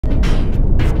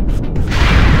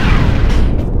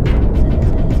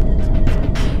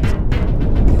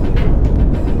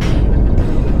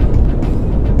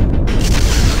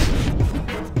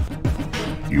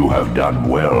done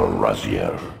well,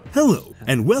 Raziel. Hello,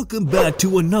 and welcome back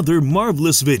to another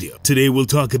marvelous video. Today we'll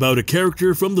talk about a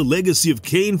character from the Legacy of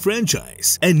Kain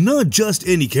franchise. And not just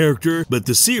any character, but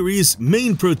the series'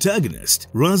 main protagonist,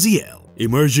 Raziel.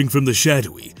 Emerging from the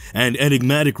shadowy and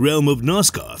enigmatic realm of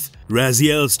Nosgoth,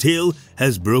 Raziel's tale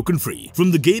has broken free from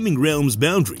the gaming realm's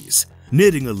boundaries,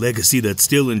 knitting a legacy that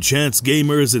still enchants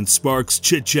gamers and sparks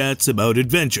chit-chats about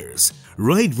adventures,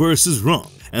 right versus wrong,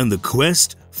 and the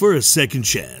quest for a second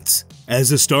chance.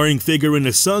 As a starring figure in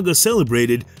a saga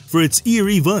celebrated for its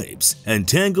eerie vibes and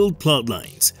tangled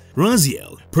plotlines,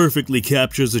 Raziel perfectly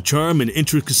captures the charm and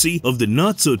intricacy of the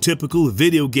not-so-typical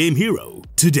video game hero.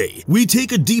 Today, we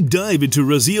take a deep dive into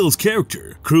Raziel's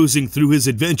character, cruising through his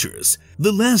adventures,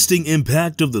 the lasting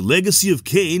impact of the Legacy of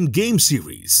Kain game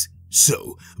series.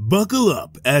 So, buckle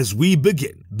up as we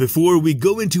begin. Before we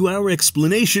go into our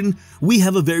explanation, we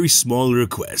have a very small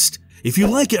request. If you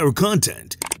like our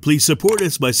content, please support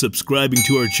us by subscribing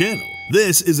to our channel.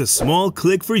 This is a small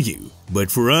click for you,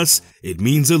 but for us, it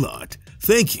means a lot.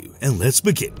 Thank you, and let's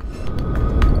begin.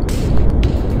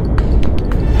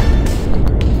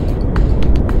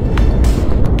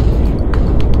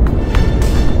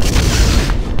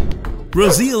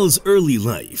 Raziel's early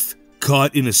life,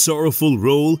 caught in a sorrowful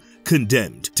role,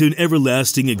 condemned to an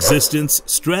everlasting existence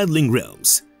straddling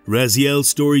realms. Raziel's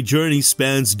story journey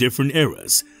spans different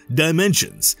eras,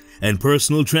 dimensions, and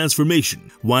personal transformation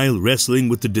while wrestling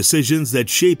with the decisions that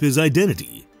shape his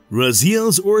identity.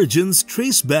 Raziel's origins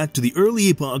trace back to the early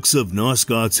epochs of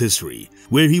Nosgoth's history,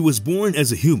 where he was born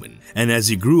as a human, and as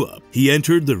he grew up, he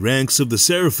entered the ranks of the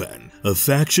Seraphan, a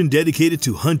faction dedicated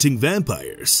to hunting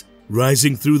vampires.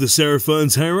 Rising through the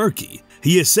Seraphan's hierarchy,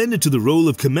 he ascended to the role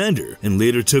of commander and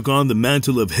later took on the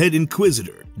mantle of head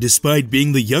inquisitor. Despite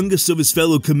being the youngest of his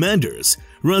fellow commanders,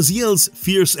 Raziel's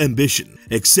fierce ambition,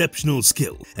 exceptional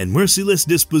skill, and merciless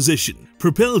disposition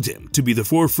propelled him to be the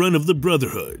forefront of the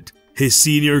Brotherhood. His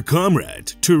senior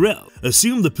comrade, Tyrell,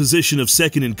 assumed the position of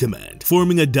second-in-command,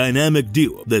 forming a dynamic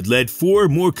duo that led 4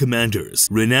 more commanders,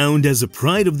 renowned as a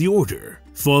pride of the Order.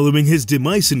 Following his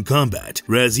demise in combat,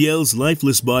 Raziel's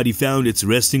lifeless body found its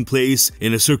resting place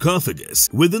in a sarcophagus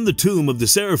within the tomb of the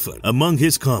Seraphan among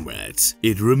his comrades.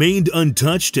 It remained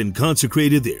untouched and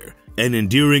consecrated there, an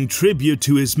enduring tribute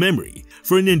to his memory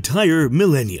for an entire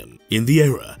millennium. In the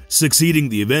era succeeding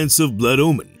the events of Blood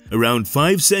Omen, around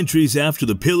 5 centuries after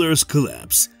the Pillar's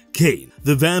collapse, Kain,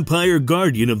 the vampire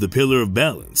guardian of the Pillar of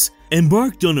Balance,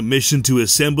 embarked on a mission to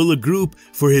assemble a group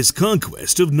for his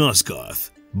conquest of Nosgoth.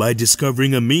 By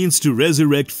discovering a means to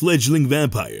resurrect fledgling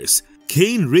vampires,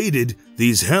 Kain raided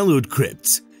these hallowed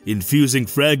crypts, infusing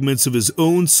fragments of his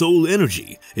own soul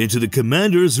energy into the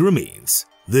commander's remains.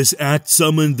 This act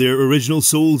summoned their original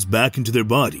souls back into their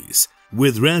bodies,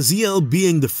 with Raziel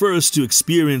being the first to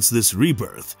experience this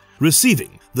rebirth,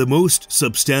 receiving the most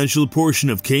substantial portion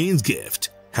of Kain's gift.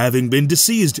 Having been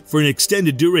deceased for an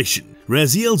extended duration,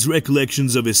 Raziel's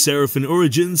recollections of his Seraphan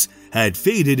origins had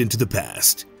faded into the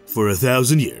past. For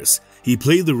 1,000 years, he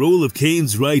played the role of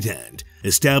Kain's right hand,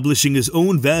 establishing his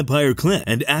own vampire clan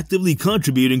and actively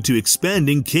contributing to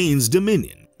expanding Kain's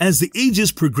dominion. As the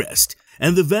ages progressed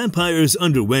and the vampires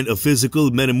underwent a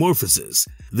physical metamorphosis,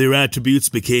 their attributes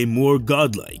became more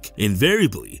godlike.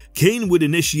 Invariably, Kain would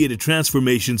initiate a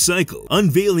transformation cycle,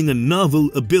 unveiling a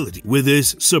novel ability with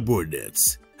his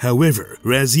subordinates. However,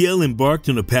 Raziel embarked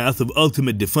on a path of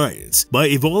ultimate defiance by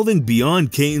evolving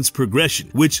beyond Kain's progression,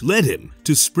 which led him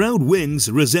to sprout wings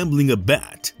resembling a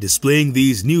bat. Displaying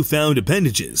these newfound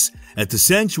appendages at the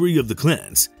Sanctuary of the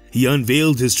Clans, he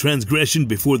unveiled his transgression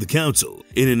before the council.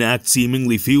 In an act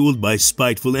seemingly fueled by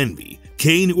spiteful envy,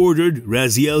 Kain ordered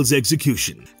Raziel's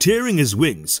execution, tearing his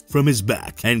wings from his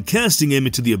back and casting him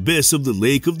into the abyss of the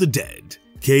Lake of the Dead.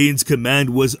 Kain's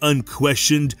command was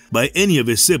unquestioned by any of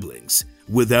his siblings.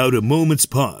 Without a moment's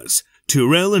pause,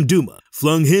 Tyrell and Duma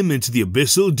flung him into the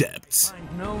abyssal depths.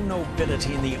 Find no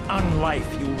nobility in the unlife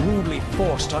you rudely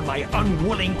forced on my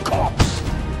unwilling corpse.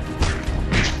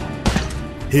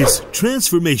 His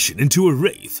transformation into a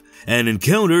Wraith and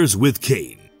encounters with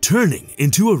Kain. Turning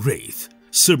into a Wraith,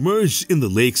 submerged in the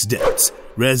lake's depths,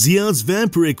 Raziel's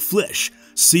vampiric flesh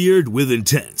seared with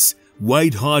intense,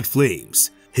 white-hot flames,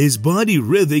 his body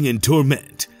writhing in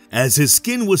torment as his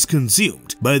skin was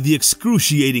consumed by the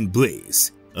excruciating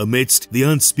blaze. Amidst the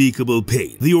unspeakable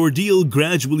pain, the ordeal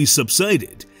gradually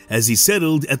subsided as he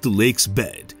settled at the lake's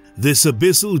bed. This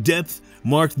abyssal depth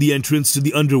marked the entrance to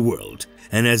the underworld,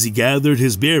 and as he gathered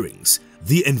his bearings,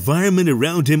 the environment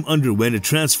around him underwent a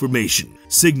transformation,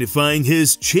 signifying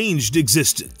his changed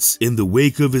existence. In the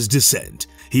wake of his descent,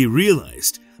 he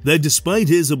realized that despite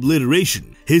his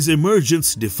obliteration, his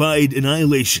emergence defied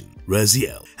annihilation.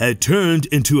 Raziel had turned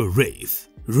into a Wraith.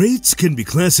 Wraiths can be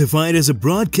classified as a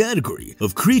broad category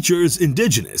of creatures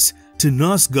indigenous to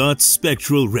Nosgoth's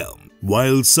spectral realm.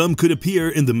 While some could appear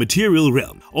in the material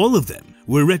realm, all of them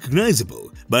were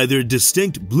recognizable by their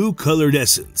distinct blue-colored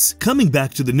essence. Coming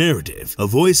back to the narrative, a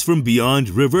voice from beyond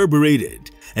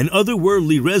reverberated an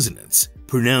otherworldly resonance,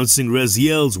 pronouncing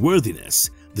Raziel's worthiness.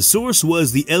 The source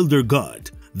was the Elder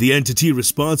God, the entity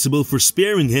responsible for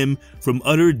sparing him from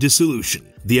utter dissolution.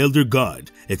 The Elder God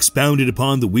expounded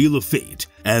upon the Wheel of Fate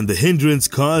and the hindrance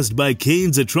caused by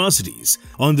Kain's atrocities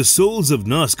on the souls of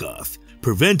Nosgoth,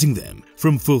 preventing them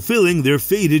from fulfilling their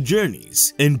fated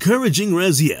journeys, encouraging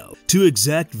Raziel to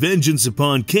exact vengeance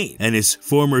upon Kain and his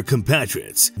former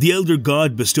compatriots. The Elder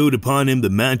God bestowed upon him the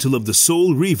mantle of the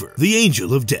Soul Reaver, the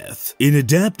Angel of Death. In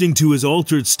adapting to his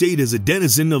altered state as a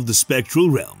denizen of the spectral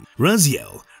realm,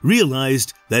 Raziel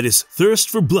realized that his thirst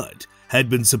for blood had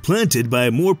been supplanted by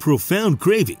a more profound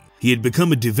craving. He had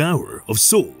become a devourer of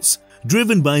souls,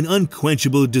 driven by an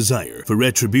unquenchable desire for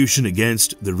retribution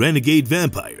against the renegade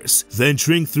vampires.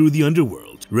 Venturing through the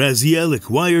underworld, Raziel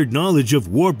acquired knowledge of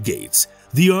warp gates,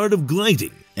 the art of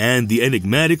gliding, and the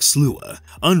enigmatic Slua,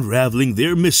 unraveling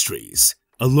their mysteries.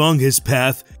 Along his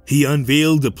path, he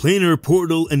unveiled a planar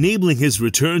portal enabling his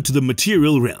return to the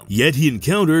material realm, yet he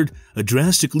encountered a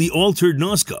drastically altered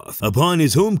Nosgoth upon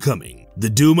his homecoming. The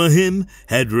Dumahim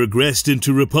had regressed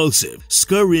into repulsive,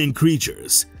 scurrying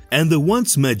creatures, and the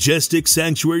once majestic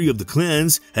sanctuary of the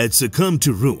clans had succumbed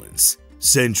to ruins.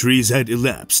 Centuries had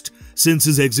elapsed since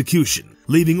his execution,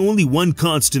 leaving only one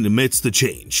constant amidst the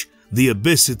change: the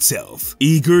Abyss itself.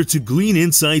 Eager to glean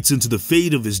insights into the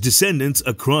fate of his descendants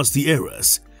across the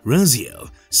eras,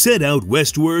 Raziel set out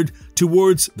westward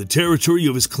towards the territory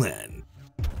of his clan.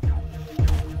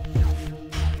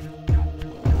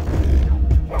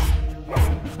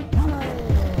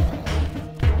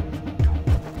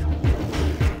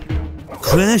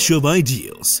 Clash of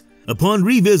Ideals. Upon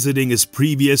revisiting his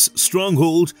previous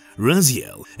stronghold,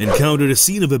 Raziel encountered a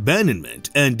scene of abandonment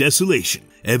and desolation.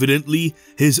 Evidently,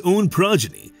 his own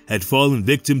progeny had fallen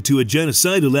victim to a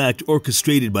genocidal act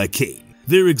orchestrated by Kain,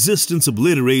 their existence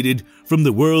obliterated from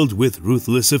the world with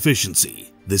ruthless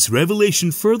efficiency. This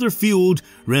revelation further fueled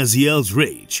Raziel's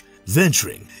rage,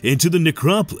 venturing into the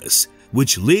necropolis,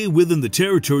 which lay within the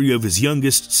territory of his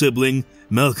youngest sibling,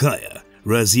 Melchiah.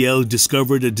 Raziel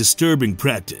discovered a disturbing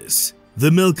practice.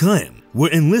 The Melchiam were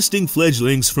enlisting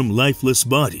fledglings from lifeless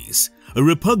bodies, a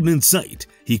repugnant sight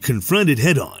he confronted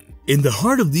head-on. In the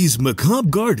heart of these macabre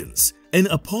gardens, an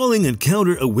appalling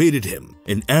encounter awaited him,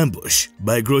 an ambush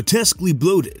by a grotesquely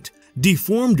bloated,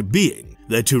 deformed being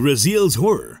that to Raziel's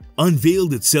horror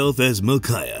unveiled itself as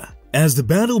Melchiah. As the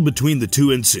battle between the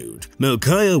two ensued,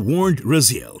 Melchiah warned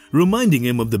Raziel, reminding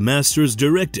him of the Master's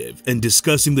directive and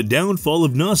discussing the downfall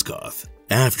of Nosgoth.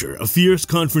 After a fierce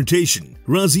confrontation,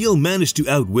 Raziel managed to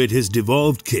outwit his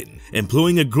devolved kin,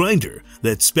 employing a grinder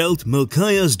that spelt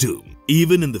Melchiah's doom.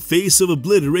 Even in the face of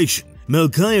obliteration,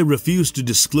 Melchiah refused to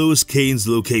disclose Kain's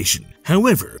location.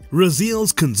 However,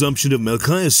 Raziel's consumption of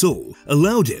Melchiah's soul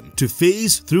allowed him to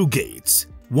phase through gates.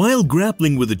 While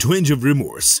grappling with a twinge of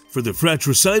remorse for the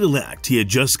fratricidal act he had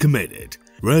just committed,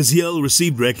 Raziel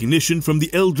received recognition from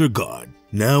the Elder God.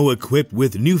 Now equipped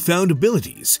with newfound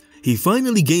abilities, he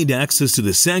finally gained access to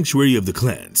the sanctuary of the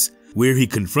clans, where he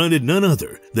confronted none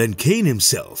other than Kain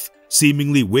himself,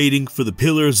 seemingly waiting for the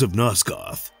pillars of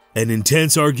Nosgoth. An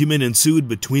intense argument ensued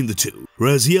between the two,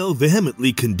 Raziel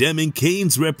vehemently condemning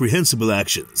Kain's reprehensible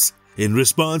actions. In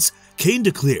response, Kain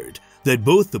declared that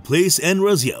both the place and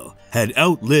Raziel had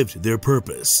outlived their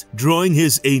purpose. Drawing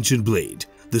his ancient blade,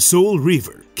 the Soul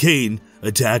Reaver, Kain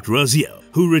attacked Raziel,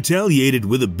 who retaliated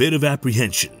with a bit of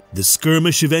apprehension. The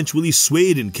skirmish eventually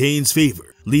swayed in Kain's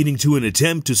favor, leading to an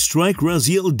attempt to strike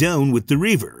Raziel down with the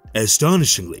Reaver.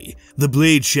 Astonishingly, the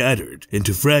blade shattered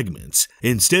into fragments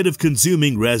instead of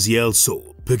consuming Raziel's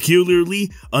soul. Peculiarly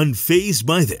unfazed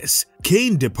by this,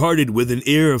 Kain departed with an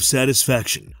air of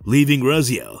satisfaction, leaving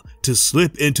Raziel to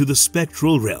slip into the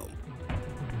spectral realm.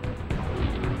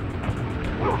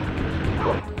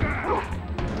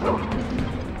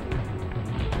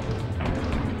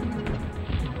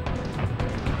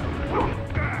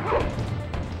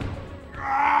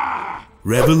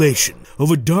 Revelation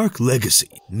of a dark legacy.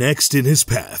 Next in his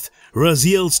path,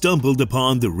 Raziel stumbled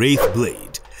upon the Wraith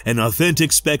Blade, an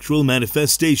authentic spectral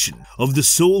manifestation of the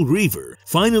Soul Reaver,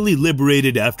 finally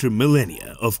liberated after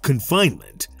millennia of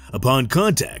confinement. Upon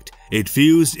contact, it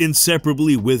fused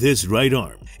inseparably with his right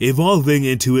arm, evolving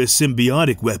into a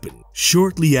symbiotic weapon.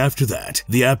 Shortly after that,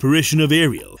 the apparition of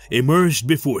Ariel emerged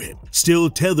before him, still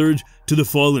tethered to the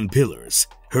fallen pillars.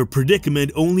 Her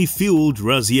predicament only fueled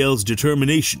Raziel's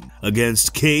determination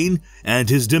against Kain and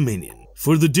his dominion.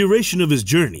 For the duration of his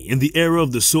journey in the era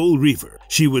of the Soul Reaver,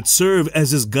 she would serve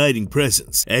as his guiding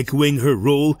presence, echoing her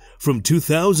role from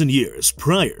 2,000 years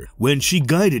prior when she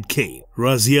guided Kain.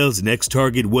 Raziel's next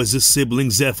target was his sibling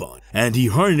Zephon, and he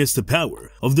harnessed the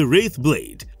power of the Wraith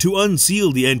blade to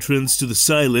unseal the entrance to the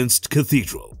silenced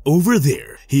cathedral. Over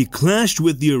there, he clashed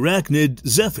with the arachnid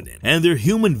Zephanim and their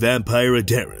human vampire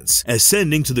adherents,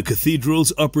 ascending to the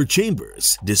cathedral's upper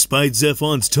chambers. Despite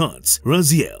Zephon's taunts,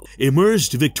 Raziel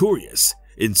emerged victorious,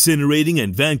 incinerating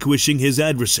and vanquishing his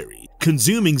adversary.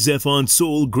 Consuming Zephon's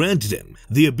soul granted him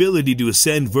the ability to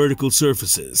ascend vertical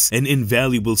surfaces, an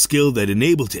invaluable skill that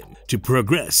enabled him to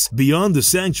progress beyond the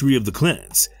sanctuary of the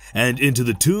clans and into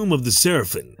the tomb of the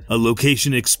Seraphim, a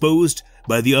location exposed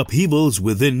by the upheavals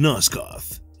within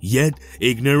Nosgoth. Yet,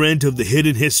 ignorant of the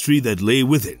hidden history that lay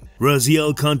within,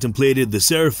 Raziel contemplated the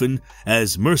Seraphim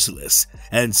as merciless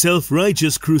and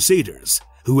self-righteous crusaders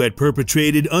who had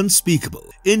perpetrated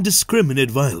unspeakable, indiscriminate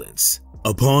violence.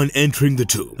 Upon entering the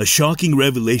tomb, a shocking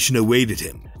revelation awaited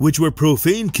him, which were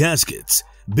profane caskets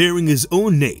bearing his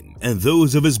own name and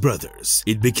those of his brothers.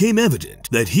 It became evident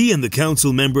that he and the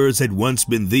council members had once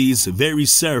been these very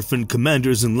Seraphim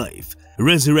commanders in life,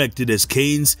 resurrected as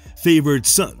Kain's favored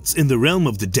sons in the realm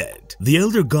of the dead. The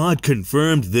Elder God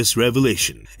confirmed this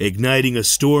revelation, igniting a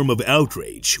storm of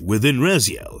outrage within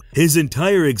Raziel. His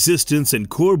entire existence and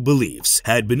core beliefs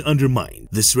had been undermined.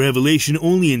 This revelation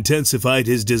only intensified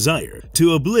his desire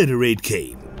to obliterate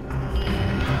Kain.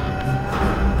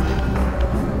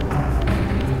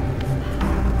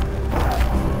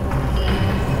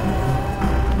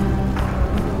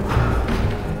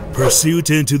 Pursuit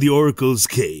into the Oracle's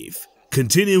cave.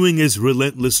 Continuing his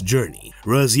relentless journey,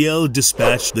 Raziel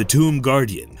dispatched the Tomb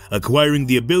Guardian, acquiring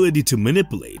the ability to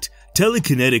manipulate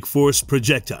telekinetic force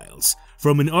projectiles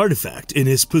from an artifact in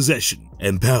his possession.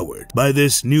 Empowered by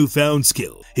this newfound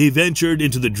skill, he ventured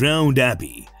into the drowned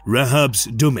abbey, Rahab's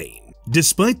domain.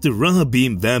 Despite the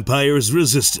Rahabim vampire's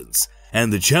resistance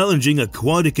and the challenging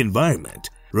aquatic environment,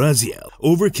 Raziel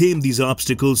overcame these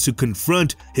obstacles to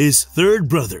confront his third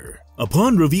brother.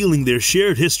 Upon revealing their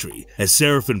shared history as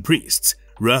Seraphim priests,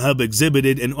 Rahab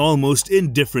exhibited an almost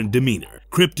indifferent demeanor,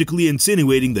 cryptically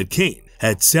insinuating that Kain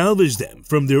had salvaged them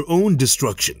from their own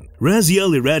destruction.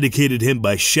 Raziel eradicated him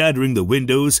by shattering the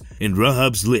windows in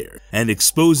Rahab's lair and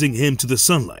exposing him to the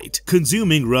sunlight,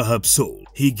 consuming Rahab's soul.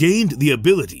 He gained the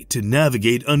ability to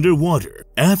navigate underwater.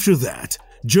 After that,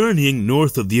 journeying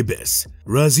north of the abyss,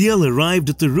 Raziel arrived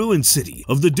at the ruined city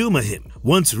of the Dumahim,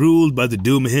 once ruled by the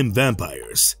Dumahim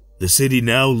vampires. The city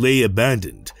now lay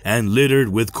abandoned and littered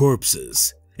with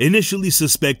corpses. Initially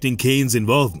suspecting Kain's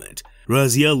involvement,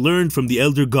 Raziel learned from the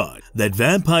Elder God that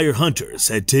vampire hunters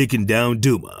had taken down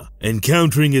Duma.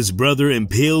 Encountering his brother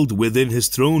impaled within his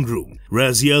throne room,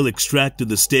 Raziel extracted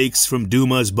the stakes from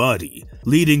Duma's body,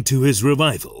 leading to his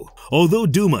revival. Although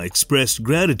Duma expressed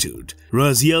gratitude,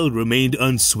 Raziel remained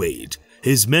unswayed,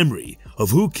 his memory of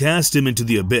who cast him into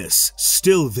the abyss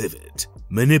still vivid.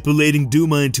 Manipulating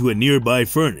Duma into a nearby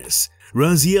furnace,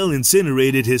 Raziel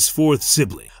incinerated his fourth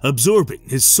sibling, absorbing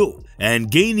his soul and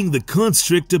gaining the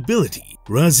constrict ability.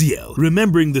 Raziel,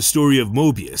 remembering the story of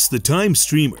Mobius, the time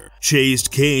streamer, chased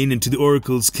Kain into the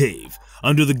Oracle's cave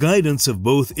under the guidance of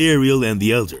both Ariel and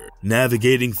the Elder.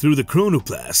 Navigating through the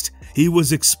chronoplast, he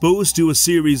was exposed to a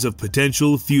series of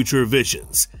potential future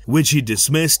visions, which he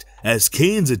dismissed as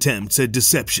Kain's attempts at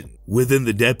deception. Within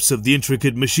the depths of the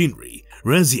intricate machinery,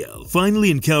 Raziel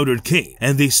finally encountered Kain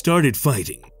and they started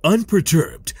fighting.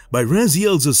 Unperturbed by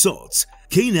Raziel's assaults,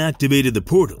 Kain activated the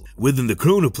portal within the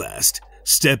chronoplast,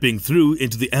 stepping through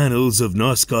into the annals of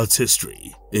Nosgoth's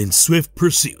history. In swift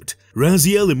pursuit,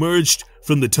 Raziel emerged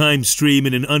from the time stream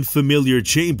in an unfamiliar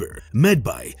chamber, met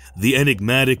by the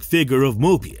enigmatic figure of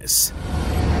Mobius.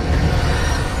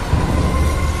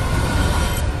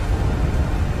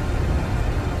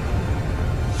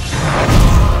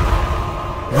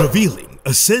 Revealing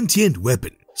a sentient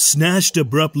weapon, snatched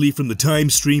abruptly from the time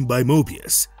stream by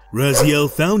Mobius, Raziel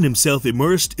found himself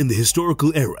immersed in the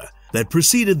historical era that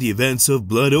preceded the events of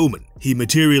Blood Omen. He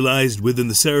materialized within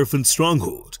the Seraphim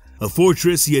stronghold, a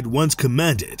fortress he had once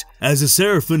commanded as a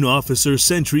Seraphim officer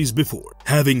centuries before.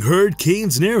 Having heard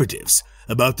Kain's narratives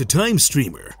about the time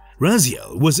streamer,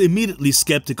 Raziel was immediately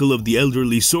skeptical of the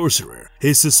elderly sorcerer.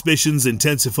 His suspicions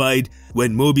intensified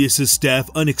when Mobius' staff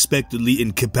unexpectedly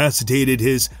incapacitated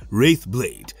his Wraith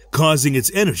blade, causing its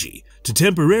energy to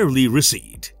temporarily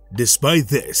recede. Despite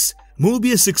this,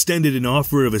 Mobius extended an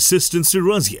offer of assistance to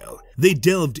Raziel, They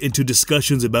delved into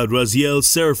discussions about Raziel's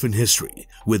Seraphim history,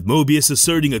 with Mobius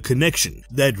asserting a connection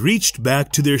that reached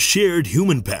back to their shared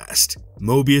human past.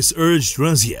 Mobius urged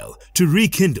Raziel to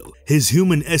rekindle his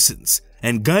human essence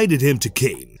and guided him to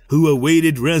Kain, who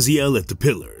awaited Raziel at the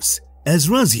pillars. As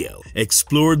Raziel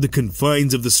explored the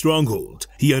confines of the stronghold,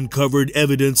 he uncovered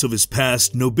evidence of his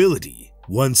past nobility,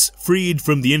 once freed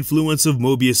from the influence of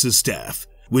Mobius's staff,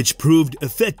 which proved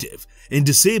effective in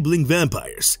disabling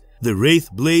vampires. The Wraith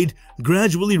blade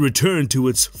gradually returned to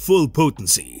its full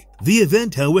potency. The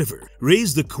event, however,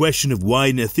 raised the question of why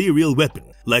an ethereal weapon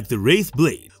like the Wraith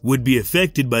blade would be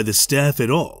affected by the staff at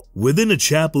all. Within a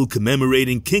chapel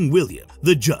commemorating King William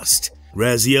the Just,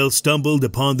 Raziel stumbled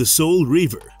upon the Soul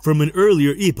Reaver from an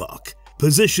earlier epoch,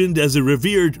 positioned as a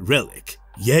revered relic.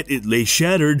 Yet it lay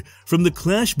shattered from the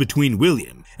clash between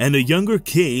William and a younger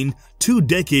Kain 2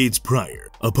 decades prior.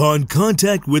 Upon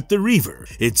contact with the Reaver,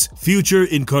 its future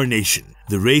incarnation,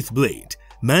 the Wraith blade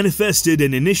manifested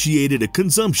and initiated a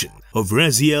consumption of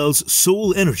Raziel's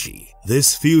soul energy.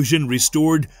 This fusion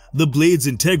restored the blade's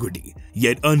integrity,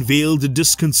 yet unveiled a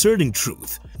disconcerting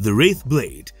truth. The Wraith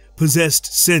blade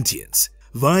possessed sentience,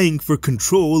 vying for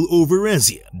control over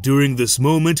Raziel. During this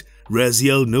moment,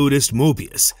 Raziel noticed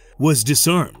Mobius was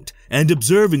disarmed and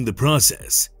observing the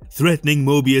process. Threatening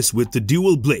Mobius with the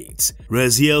dual blades,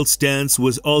 Raziel's stance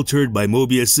was altered by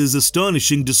Mobius's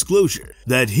astonishing disclosure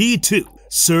that he too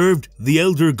served the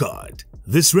Elder God.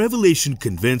 This revelation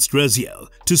convinced Raziel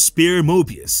to spare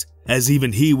Mobius, as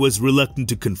even he was reluctant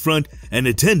to confront an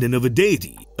attendant of a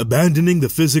deity. Abandoning the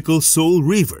physical Soul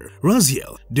Reaver,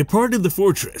 Raziel departed the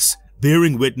fortress,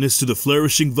 bearing witness to the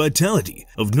flourishing vitality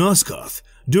of Nosgoth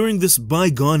during this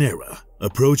bygone era.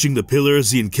 Approaching the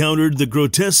pillars, he encountered the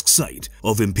grotesque sight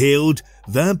of impaled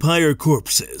vampire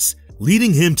corpses,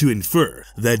 leading him to infer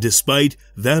that despite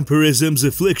vampirism's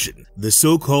affliction, the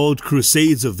so-called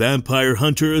crusades of vampire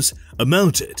hunters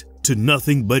amounted to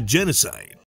nothing but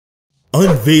genocide.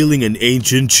 Unveiling an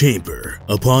ancient chamber.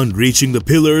 Upon reaching the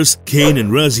pillars, Kain and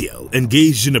Raziel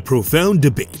engaged in a profound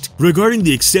debate regarding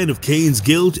the extent of Kain's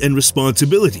guilt and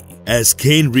responsibility. As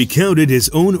Kain recounted his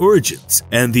own origins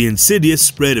and the insidious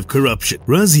spread of corruption,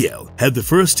 Raziel had the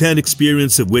first-hand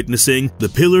experience of witnessing the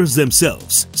pillars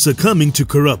themselves succumbing to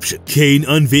corruption. Kain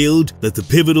unveiled that the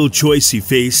pivotal choice he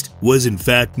faced was in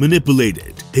fact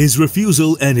manipulated. His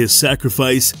refusal and his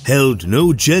sacrifice held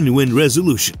no genuine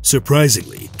resolution.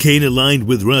 Surprisingly, Kain aligned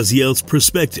with Raziel's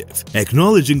perspective,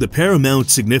 acknowledging the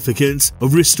paramount significance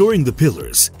of restoring the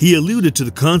pillars. He alluded to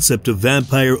the concept of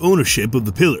vampire ownership of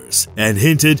the pillars and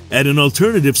hinted at an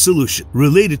alternative solution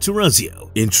related to Raziel.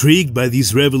 Intrigued by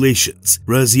these revelations,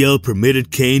 Raziel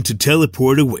permitted Kain to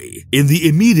teleport away. In the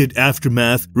immediate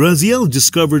aftermath, Raziel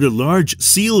discovered a large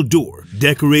sealed door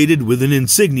decorated with an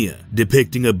insignia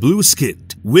depicting a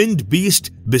blue-skinned winged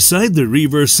beast beside the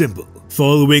Reaver symbol.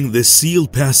 Following this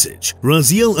sealed passage,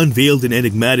 Raziel unveiled an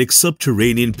enigmatic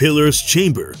subterranean pillars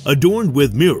chamber adorned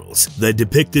with murals that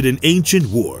depicted an ancient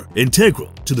war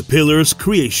integral to the pillars'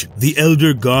 creation. The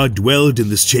Elder God dwelled in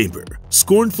this chamber,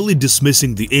 scornfully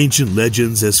dismissing the ancient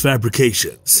legends as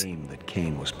fabrications. The game that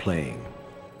Kain was playing,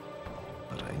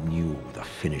 but I knew the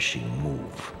finishing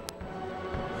move.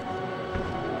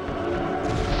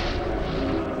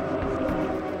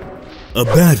 A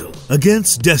battle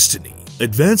against destiny.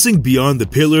 Advancing beyond the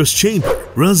pillar's chamber,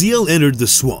 Raziel entered the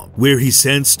swamp, where he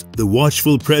sensed the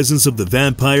watchful presence of the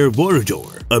vampire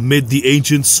Vorador. Amid the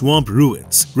ancient swamp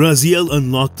ruins, Raziel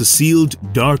unlocked the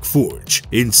sealed Dark Forge.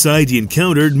 Inside, he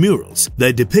encountered murals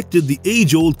that depicted the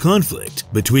age-old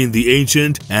conflict between the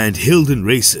ancient and Hilden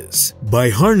races.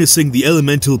 By harnessing the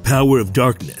elemental power of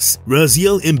darkness,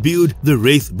 Raziel imbued the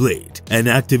Wraith blade and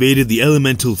activated the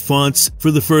elemental fonts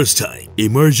for the first time.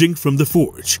 Emerging from the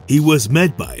forge, he was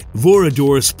met by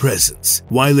Vorador's presence.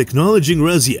 While acknowledging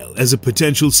Raziel as a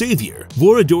potential savior,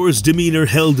 Vorador's demeanor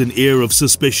held an air of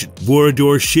suspicion.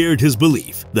 Vorador shared his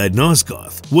belief that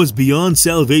Nosgoth was beyond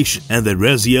salvation and that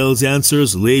Raziel's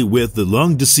answers lay with the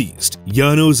long-deceased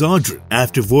Janos Audron.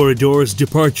 After Vorador's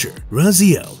departure,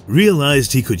 Raziel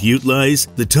realized he could utilize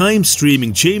the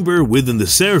time-streaming chamber within the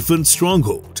Seraphim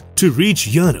stronghold to reach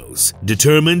Janos.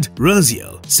 Determined,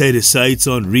 Raziel set his sights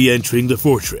on re-entering the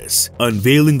fortress.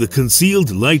 Unveiling the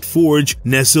concealed light forge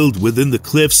nestled within the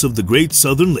cliffs of the Great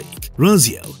Southern Lake,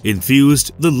 Raziel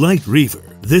infused the Light Reaver.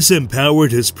 This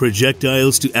empowered his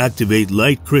projectiles to activate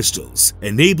light crystals,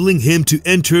 enabling him to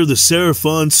enter the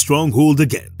Seraphim stronghold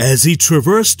again. As he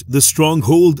traversed the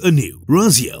stronghold anew,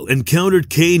 Raziel encountered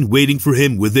Kain waiting for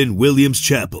him within William's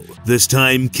chapel. This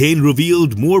time, Kain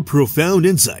revealed more profound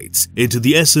insights into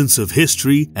the essence of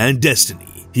history and destiny.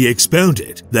 he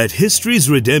expounded that history's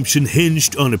redemption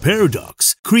hinged on a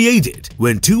paradox created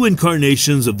when two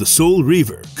incarnations of the Soul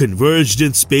Reaver converged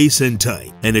in space and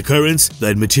time, an occurrence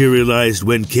that materialized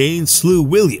when Kain slew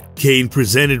William. Kain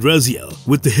presented Raziel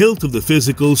with the hilt of the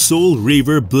physical Soul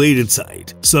Reaver blade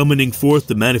inside, summoning forth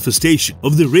the manifestation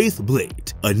of the Wraith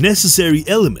blade, a necessary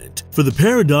element for the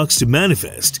paradox to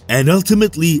manifest and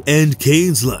ultimately end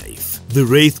Kain's life. The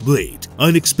Wraith blade,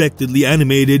 unexpectedly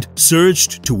animated,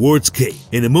 surged towards Kain.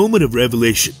 In a moment of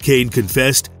revelation, Kain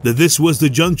confessed that this was the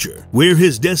juncture where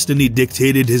his destiny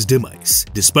dictated his demise.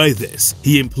 Despite this,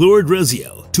 he implored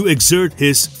Raziel to exert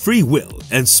his free will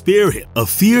and spare him. A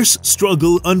fierce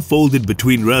struggle unfolded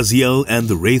between Raziel and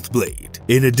the Wraith blade.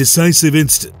 In a decisive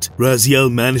instant,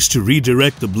 Raziel managed to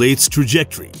redirect the blade's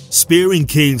trajectory, sparing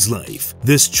Kain's life.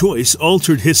 This choice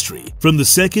altered history from the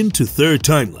second to third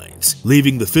timelines,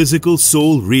 leaving the physical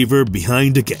Soul Reaver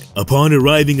behind again. Upon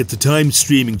arriving at the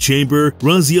time-streaming chamber,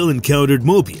 Raziel encountered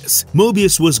Mobius.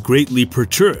 Mobius was greatly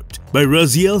perturbed by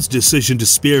Raziel's decision to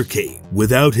spare Kain.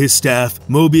 Without his staff,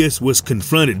 Mobius was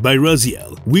confronted by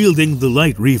Raziel, wielding the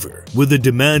Light Reaver. With a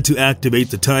demand to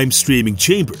activate the time-streaming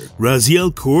chamber,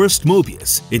 Raziel coerced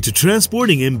Mobius into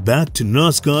transporting him back to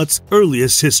Nosgoth's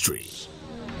earliest history.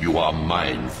 You are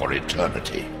mine for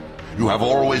eternity. You have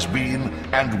always been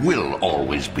and will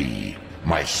always be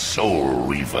my Soul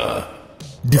Reaver.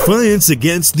 Defiance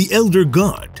against the Elder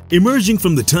God. Emerging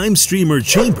from the Time Streamer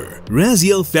chamber,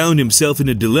 Raziel found himself in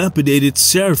a dilapidated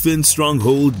Seraphim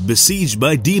stronghold besieged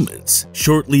by demons.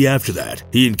 Shortly after that,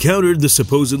 he encountered the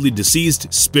supposedly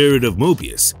deceased spirit of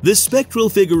Mobius. This spectral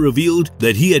figure revealed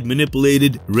that he had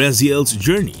manipulated Raziel's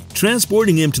journey,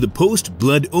 transporting him to the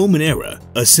post-Blood Omen era,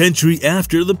 a century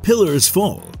after the Pillar's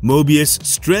fall. Mobius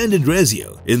stranded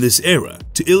Raziel in this era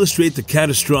to illustrate the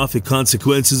catastrophic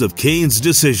consequences of Kain's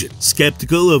decision.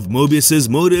 Skeptical of Mobius's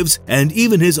motives and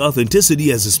even his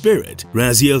authenticity as a spirit,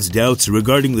 Raziel's doubts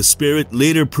regarding the spirit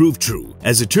later proved true,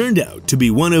 as it turned out to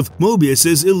be one of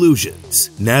Mobius's illusions.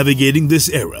 Navigating this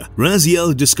era,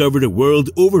 Raziel discovered a world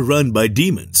overrun by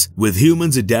demons, with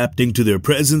humans adapting to their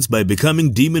presence by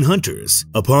becoming demon hunters.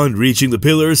 Upon reaching the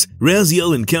Pillars,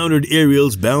 Raziel encountered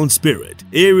Ariel's bound spirit.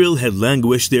 Ariel had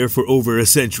languished there for over a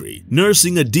century,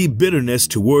 nursing a deep bitterness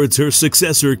towards her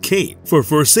successor Kain for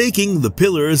forsaking the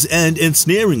Pillars and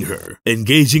ensnaring her.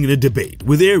 Engaging in a debate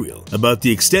with Ariel about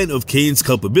the extent of Kain's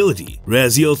culpability,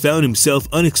 Raziel found himself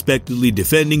unexpectedly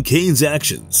defending Kain's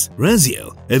actions.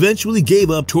 Raziel eventually gave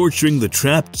up torturing the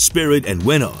trapped spirit and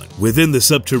went on. Within the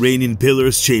subterranean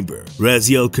Pillar's chamber,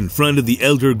 Raziel confronted the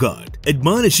Elder God,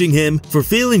 admonishing him for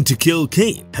failing to kill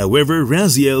Kain. However,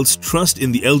 Raziel's trust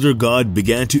in the Elder God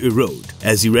began to erode,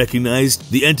 as he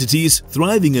recognized the entities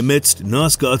thriving amidst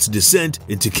Nosgoth's descent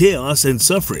into chaos and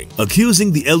suffering,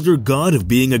 accusing the Elder God of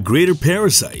being a greater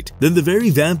parasite than the very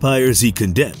vampires he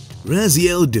condemned.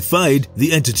 Raziel defied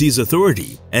the entity's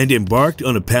authority and embarked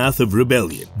on a path of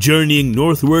rebellion. Journeying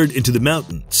northward into the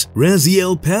mountains,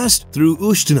 Raziel passed through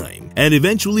Ushtenheim and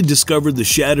eventually discovered the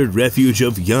shattered refuge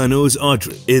of Janos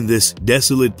Audrin. In this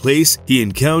desolate place, he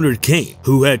encountered Kain,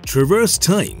 who had traversed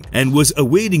time and was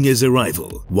awaiting his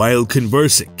arrival. While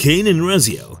conversing, Kain and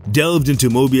Raziel delved into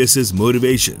Mobius's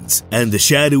motivations and the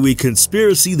shadowy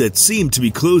conspiracy that seemed to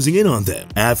be closing in on them.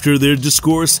 After their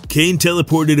discourse, Kain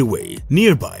teleported away.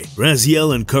 Nearby,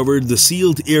 Raziel uncovered the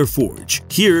sealed air forge.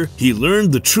 Here, he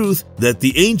learned the truth that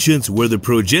the ancients were the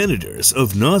progenitors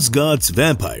of Nosgoth's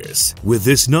vampires. With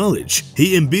this knowledge,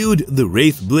 he imbued the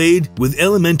Wraith blade with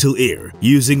elemental air,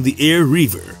 using the Air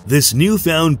Reaver. This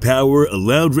newfound power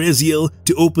allowed Raziel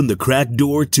to open the cracked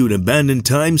door to an abandoned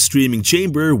time-streaming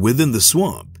chamber within the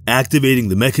swamp. Activating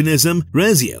the mechanism,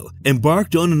 Raziel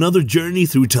embarked on another journey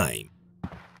through time.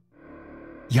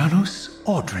 Janos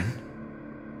Audrin?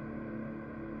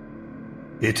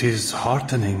 It is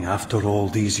heartening after all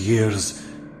these years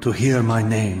to hear my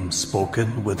name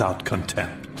spoken without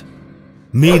contempt.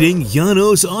 Meeting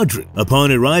Janos Audrin.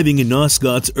 Upon arriving in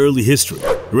Nosgoth's early history,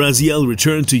 Raziel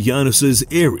returned to Janos's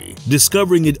Eyrie,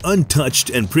 discovering it untouched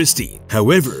and pristine.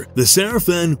 However, the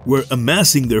Seraphim were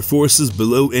amassing their forces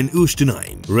below in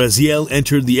Ushtenheim. Raziel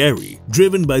entered the Eyrie,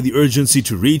 driven by the urgency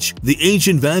to reach the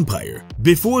ancient vampire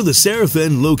before the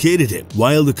Seraphim located him.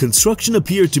 While the construction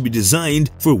appeared to be designed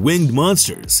for winged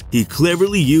monsters, he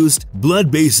cleverly used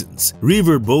blood basins,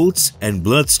 reaver bolts, and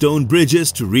bloodstone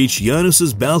bridges to reach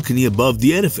Janos's balcony above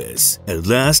the edifice. At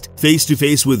last, face to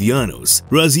face with Janos,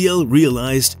 Raziel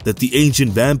realized that the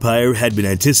ancient vampire had been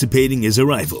anticipating his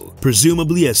arrival,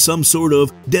 presumably as some sort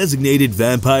of designated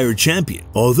vampire champion.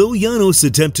 Although Janos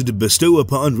attempted to bestow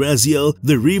upon Raziel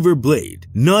the Reaver blade,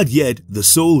 not yet the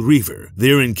Soul Reaver,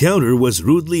 their encounter was was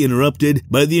rudely interrupted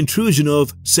by the intrusion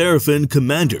of Seraphim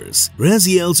commanders.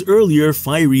 Raziel's earlier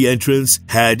fiery entrance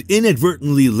had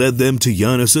inadvertently led them to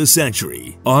Janos'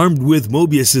 sanctuary. Armed with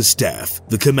Mobius' staff,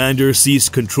 the commander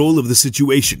seized control of the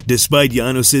situation. Despite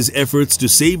Janos' efforts to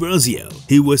save Raziel,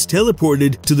 he was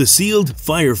teleported to the sealed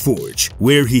Fire Forge,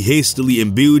 where he hastily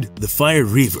imbued the Fire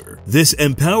Reaver. This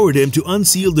empowered him to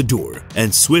unseal the door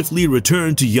and swiftly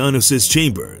return to Janos'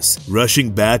 chambers.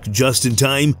 Rushing back just in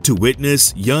time to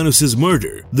witness Janos'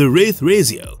 murder, the Wraith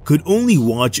Raziel could only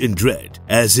watch in dread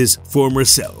as his former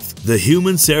self, the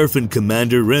human Seraphim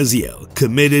commander Raziel,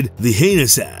 committed the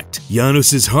heinous act.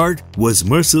 Janos' heart was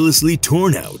mercilessly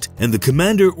torn out, and the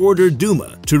commander ordered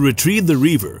Duma to retrieve the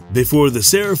Reaver before the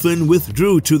Seraphim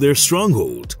withdrew to their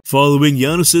stronghold. Following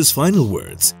Janos' final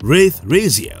words, Wraith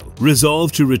Raziel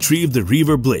resolved to retrieve the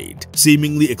Reaver blade,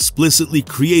 seemingly explicitly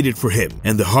created for him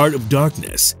and the Heart of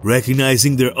Darkness,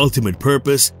 recognizing their ultimate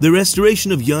purpose, the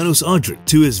restoration of Janos Audrin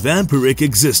to his vampiric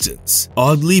existence.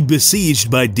 Oddly besieged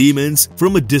by demons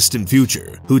from a distant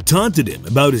future who taunted him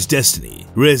about his destiny,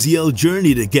 Raziel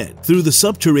journeyed again through the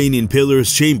subterranean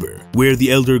Pillar's chamber, where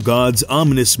the Elder God's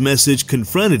ominous message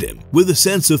confronted him with a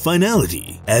sense of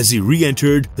finality. As he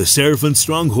re-entered the Seraphim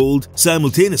stronghold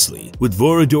simultaneously with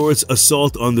Vorador's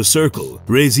assault on the circle,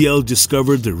 Raziel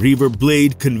discovered the Reaver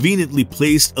blade conveniently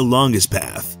placed along his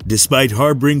path. Despite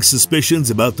harboring suspicions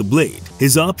about the blade,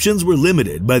 his options were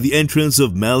limited by the entrance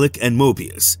of Malik and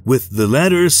Mobius, with the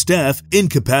latter's staff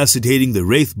incapacitating the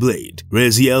Wraith blade.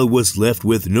 Raziel was left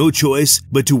with no choice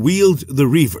but to wield the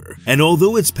Reaver, and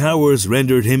although its powers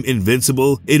rendered him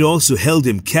invincible, it also held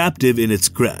him captive in its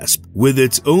grasp, with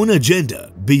its own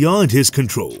agenda beyond his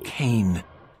control. Kain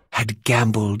had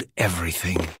gambled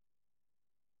everything.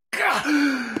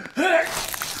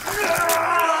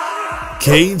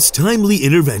 Kain's timely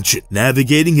intervention,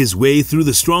 navigating his way through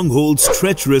the stronghold's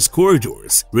treacherous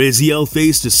corridors, Raziel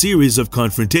faced a series of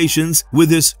confrontations with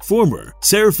his former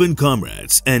Seraphim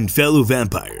comrades and fellow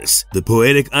vampires. The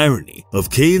poetic irony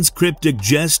of Kain's cryptic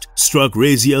jest struck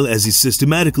Raziel as he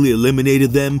systematically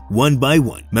eliminated them one by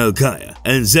one. Malchiah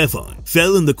and Zephon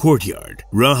fell in the courtyard.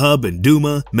 Rahab and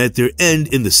Duma met their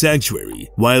end in the sanctuary,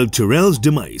 while Terrell's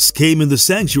demise came in the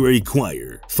sanctuary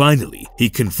choir. Finally, he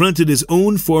confronted his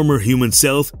own former human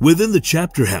self within the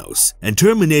chapter house and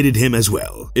terminated him as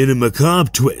well. In a macabre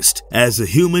twist, as a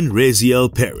human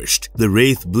Raziel perished, the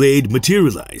Wraith blade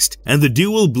materialized and the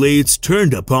dual blades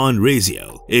turned upon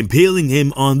Raziel, impaling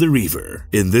him on the Reaver.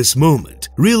 In this moment,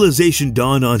 realization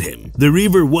dawned on him. The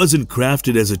Reaver wasn't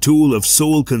crafted as a tool of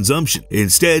soul consumption.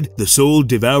 Instead, the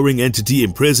soul-devouring entity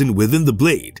imprisoned within the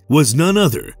blade was none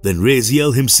other than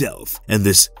Raziel himself, and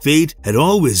this fate had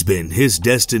always been his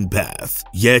destined path.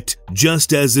 Yet,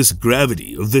 just as this gravity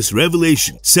of this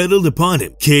revelation settled upon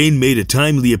him, Kain made a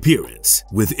timely appearance.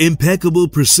 With impeccable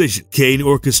precision, Kain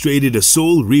orchestrated a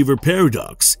Soul Reaver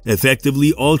paradox,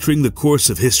 effectively altering the course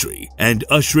of history and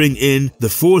ushering in the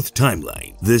fourth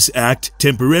timeline. This act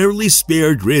temporarily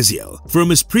spared Raziel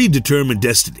from his predetermined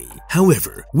destiny.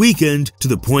 However, weakened to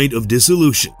the point of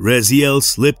dissolution, Raziel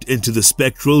slipped into the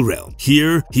spectral realm.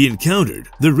 Here, he encountered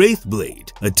the Wraith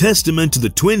Blade, a testament to the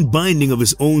twin binding of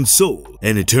his own soul,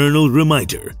 an eternal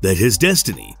reminder that his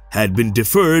destiny had been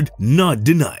deferred, not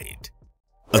denied.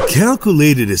 A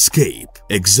calculated escape.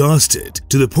 Exhausted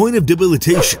to the point of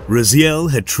debilitation,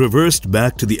 Raziel had traversed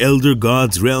back to the Elder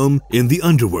God's realm in the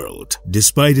underworld.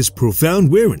 Despite his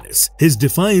profound wariness, his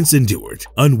defiance endured,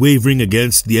 unwavering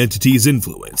against the entity's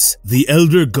influence. The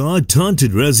Elder God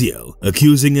taunted Raziel,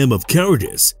 accusing him of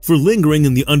cowardice for lingering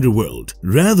in the underworld,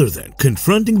 rather than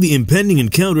confronting the impending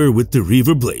encounter with the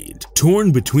Reaver blade.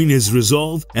 Torn between his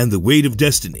resolve and the weight of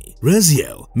destiny,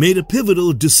 Raziel made a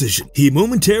pivotal decision. He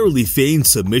momentarily feigned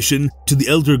submission to the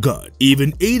Elder God, even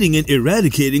aiding in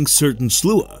eradicating certain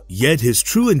Slua. Yet his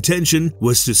true intention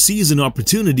was to seize an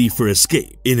opportunity for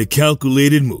escape. In a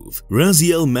calculated move,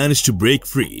 Raziel managed to break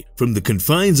free from the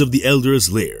confines of the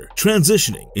Elder's lair,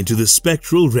 transitioning into the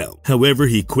spectral realm. However,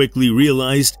 he quickly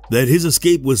realized that his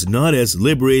escape was not as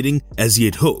liberating as he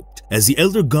had hoped, as the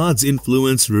Elder God's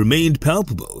influence remained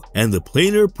palpable, and the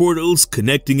planar portals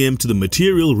connecting him to the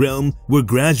material realm were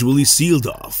gradually sealed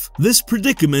off. This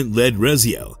predicament led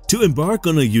Raziel to embark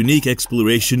on a unique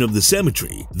exploration of the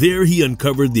cemetery. There he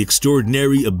uncovered the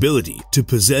extraordinary ability to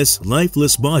possess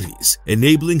lifeless bodies,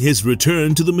 enabling his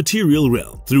return to the material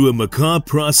realm. Through a macabre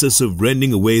process of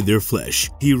rending away their flesh,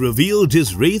 he revealed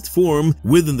his wraith form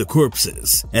within the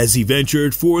corpses. As he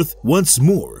ventured forth once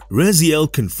more,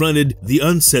 Raziel confronted the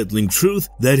unsettling truth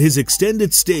that his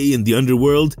extended stay in the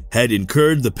underworld had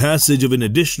incurred the passage of an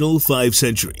additional 5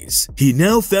 centuries. He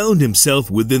now found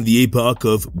himself within the epoch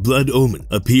of Blood Omen,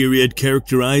 a period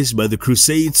characterized by the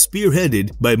crusade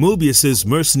spearheaded by Mobius's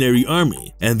mercenary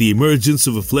army and the emergence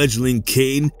of a fledgling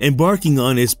Kain embarking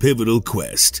on his pivotal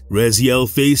quest. Raziel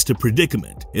faced a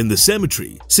predicament in the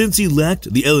cemetery since he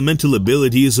lacked the elemental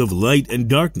abilities of light and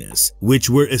darkness, which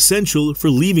were essential for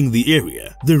leaving the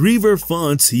area. The Reaver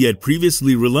fonts he had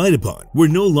previously relied upon were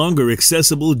no longer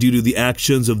accessible due to the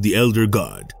actions of the Elder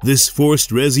God. This forced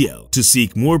Raziel to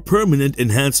seek more permanent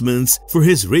enhancements for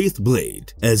his Wraith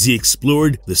blade. As he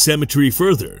explored the cemetery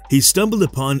further, he stumbled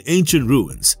upon ancient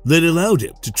ruins that allowed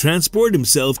him to transport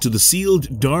himself to the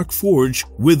sealed dark forge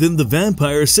within the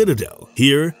vampire citadel.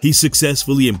 Here, he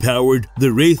successfully empowered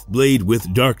the Wraith blade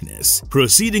with darkness.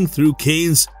 Proceeding through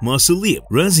Kain's mausoleum,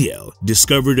 Raziel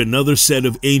discovered another set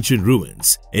of ancient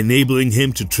ruins, enabling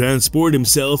him to transport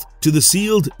himself to the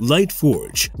sealed light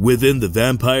forge within the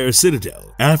vampire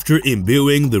citadel. After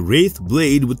imbuing the Wraith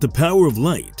blade with the power of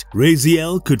light,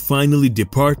 Raziel could finally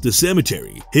depart the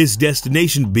cemetery, his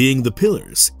destination being the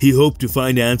pillars. He hoped to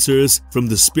find answers from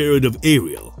the spirit of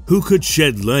Ariel, who could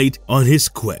shed light on his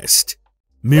quest.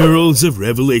 Murals of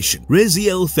Revelation.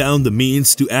 Raziel found the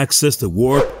means to access the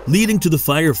warp leading to the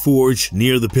fire forge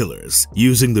near the pillars,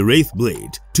 using the Wraith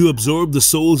blade to absorb the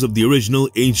souls of the original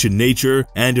Ancient Nature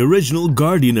and original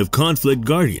Guardian of Conflict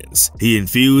Guardians. He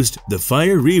infused the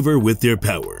Fire Reaver with their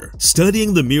power.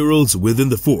 Studying the murals within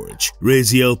the forge,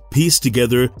 Raziel pieced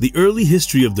together the early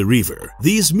history of the Reaver.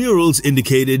 These murals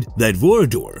indicated that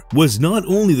Vorador was not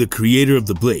only the creator of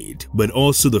the blade, but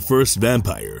also the first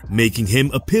vampire, making him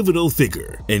a pivotal figure.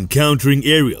 Encountering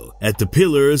Ariel at the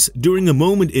pillars during a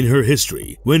moment in her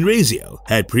history when Raziel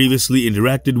had previously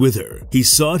interacted with her, he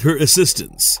sought her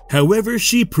assistance. However,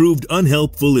 she proved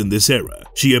unhelpful in this era.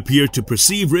 She appeared to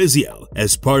perceive Raziel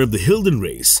as part of the Hilden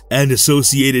race and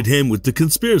associated him with the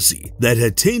conspiracy that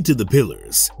had tainted the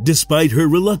pillars. Despite her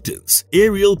reluctance,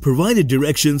 Ariel provided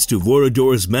directions to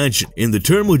Vorador's mansion in the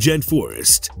Termogent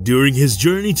Forest. During his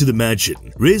journey to the mansion,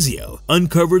 Raziel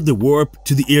uncovered the warp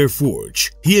to the Air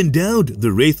Forge. He endowed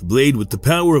the Wraith blade with the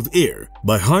power of air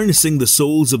by harnessing the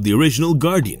souls of the original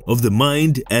Guardian of the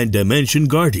Mind and Dimension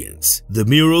Guardians. The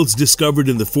murals discovered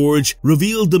in the forge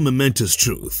revealed the momentous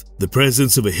truth: the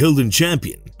presence of a Hilden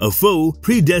champion, a foe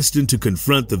predestined to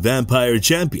confront the vampire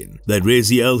champion that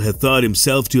Raziel had thought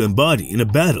himself to embody in a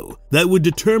battle that would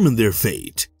determine their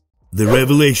fate. The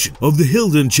revelation of the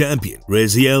Hilden champion.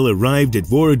 Raziel arrived at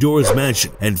Vorador's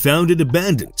mansion and found it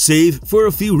abandoned, save for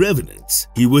a few revenants.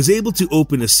 He was able to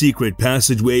open a secret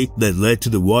passageway that led to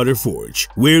the Water Forge,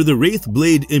 where the Wraith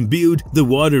blade imbued the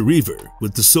Water Reaver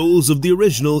with the souls of the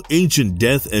original Ancient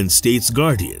Death and States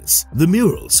Guardians. The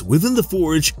murals within the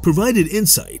forge provided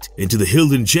insight into the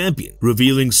Hilden champion,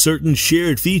 revealing certain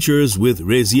shared features with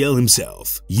Raziel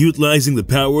himself. Utilizing the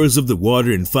powers of the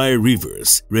Water and Fire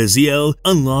Reavers, Raziel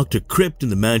unlocked a crypt in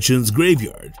the mansion's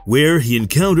graveyard, where he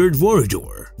encountered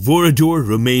Vorador. Vorador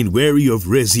remained wary of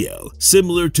Raziel.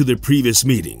 Similar to the previous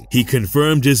meeting, he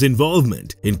confirmed his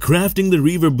involvement in crafting the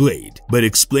Reaver blade, but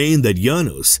explained that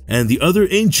Janos and the other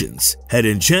ancients had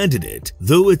enchanted it,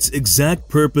 though its exact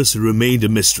purpose remained a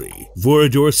mystery.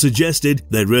 Vorador suggested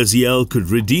that Raziel could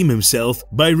redeem himself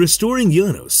by restoring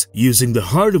Janos using the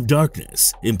Heart of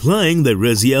Darkness, implying that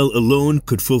Raziel alone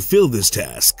could fulfill this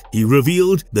task. He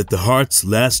revealed that the Heart's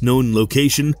last known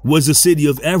location was the city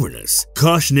of Avernus,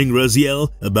 cautioning Raziel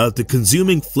about the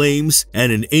consuming flames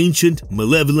and an ancient,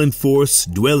 malevolent force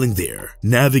dwelling there.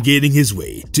 Navigating his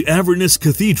way to Avernus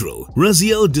Cathedral,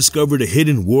 Raziel discovered a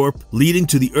hidden warp leading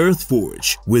to the Earth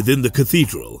Forge. Within the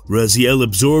cathedral, Raziel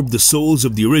absorbed the souls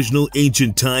of the original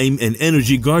ancient time and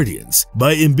energy guardians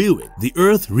by imbuing the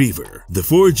Earth Reaver. The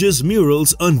forge's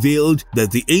murals unveiled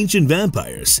that the ancient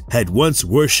vampires had once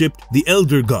worshipped the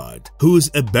Elder God, whose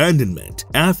abandonment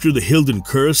after the Hilden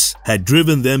curse had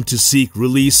driven them to seek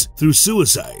release through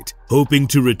suicide, hoping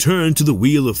to return to the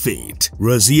Wheel of Fate.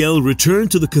 Raziel returned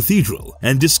to the cathedral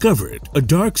and discovered a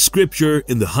dark scripture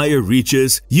in the higher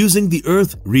reaches using the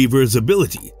Earth Reaver's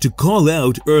ability to call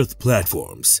out Earth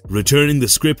platforms. Returning the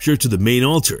scripture to the main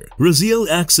altar, Raziel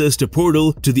accessed a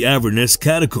portal to the Avernus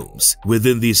catacombs.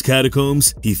 Within these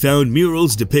catacombs, he found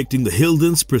murals depicting the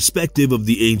Hilden's perspective of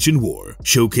the ancient war,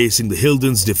 showcasing the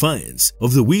Hilden's defiance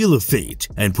of the Wheel of Fate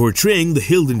and portraying the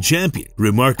Hilden champion,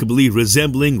 remarkably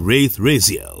resembling Wraith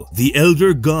Raziel. The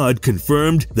Elder God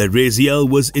confirmed that Raziel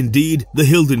was indeed the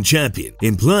Hilden champion,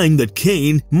 implying that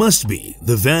Kain must be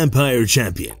the vampire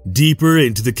champion. Deeper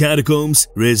into the catacombs,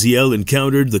 Raziel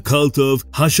encountered the cult of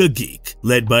ureshiiiiii,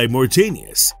 led by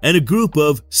Mortanius, and a group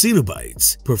of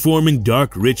Cenobites, performing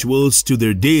dark rituals to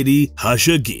their deity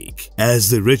ureshiiiiii.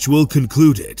 As the ritual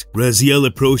concluded, Raziel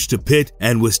approached a pit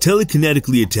and was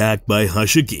telekinetically attacked by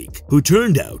ureshiiiiii, who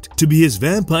turned out to be his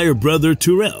vampire brother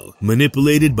Tyrell,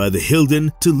 manipulated by the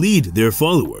Hilden to lead their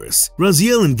followers.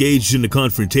 Raziel engaged in a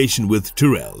confrontation with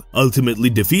Tyrell, ultimately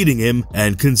defeating him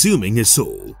and consuming his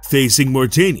soul. Facing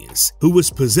Mortanius, who was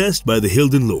possessed by the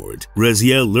Hilden Lord,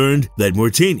 Raziel learned that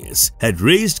Mortanius had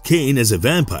raised Kain as a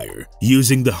vampire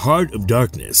using the Heart of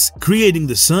Darkness, creating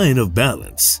the sign of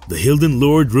balance. The Hilden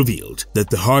Lord revealed that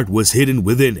the heart was hidden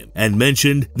within him and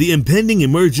mentioned the impending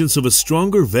emergence of a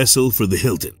stronger vessel for the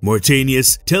Hilden.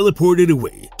 Mortanius teleported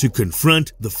away to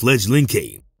confront the fledgling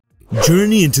Kain.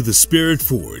 Journey into the Spirit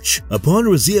Forge. Upon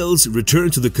Raziel's return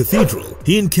to the cathedral,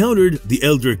 he encountered the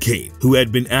Elder Kain, who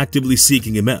had been actively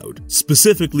seeking him out,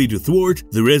 specifically to thwart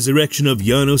the resurrection of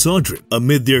Janos Audron.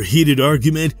 Amid their heated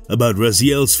argument about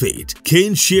Raziel's fate,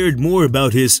 Kain shared more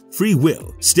about his free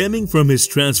will, stemming from his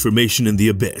transformation in the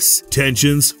Abyss.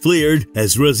 Tensions flared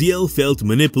as Raziel felt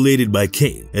manipulated by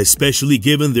Kain, especially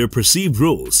given their perceived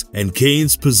roles and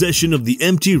Kain's possession of the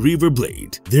empty Reaver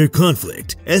blade. Their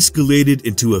conflict escalated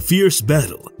into a fierce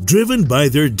battle, driven by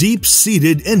their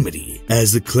deep-seated enmity.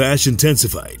 As the clash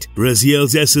intensified,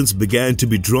 Raziel's essence began to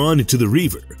be drawn into the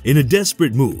Reaver. In a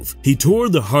desperate move, he tore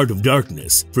the Heart of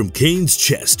Darkness from Kain's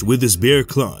chest with his bare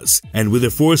claws, and with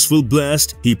a forceful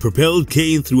blast, he propelled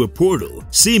Kain through a portal,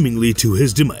 seemingly to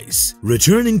his demise.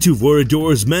 Returning to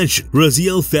Vorador's mansion,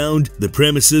 Raziel found the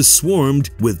premises swarmed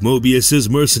with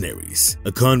Mobius's mercenaries.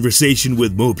 A conversation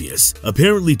with Mobius,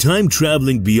 apparently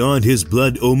time-traveling beyond his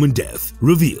blood-omened death,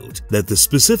 revealed that the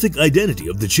specific identity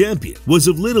of the champion was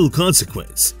of little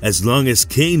consequence as long as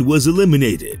Kain was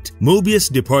eliminated.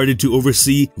 Mobius departed to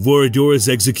oversee Vorador's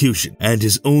execution and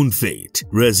his own fate.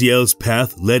 Raziel's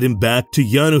path led him back to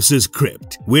Janos's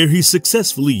crypt, where he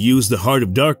successfully used the Heart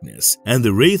of Darkness and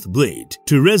the Wraith blade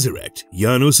to resurrect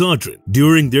Janos Audron.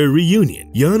 During their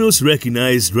reunion, Janos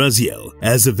recognized Raziel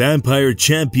as a vampire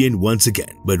champion once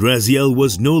again, but Raziel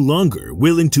was no longer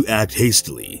willing to act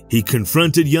hastily. He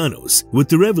confronted Janos with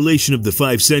the revelation of the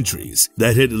 5 centuries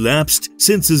that had elapsed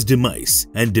since his demise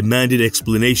and demanded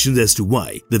explanations as to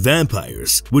why the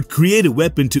vampires would create a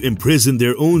weapon to imprison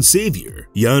their own savior.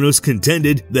 Janos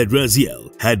contended that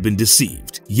Raziel had been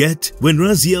deceived. Yet, when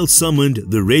Raziel summoned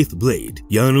the Wraith blade,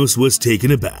 Janos was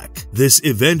taken aback. This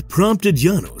event prompted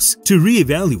Janos to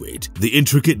reevaluate the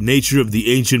intricate nature of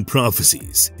the ancient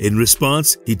prophecies. In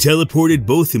response, he teleported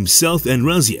both himself and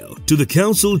Raziel to the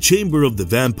council chamber of the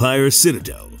vampire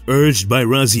citadel. Urged by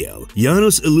Raziel,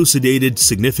 Janos elucidated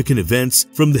significant events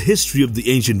from the history of the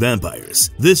ancient vampires.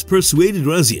 This persuaded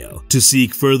Raziel to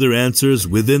seek further answers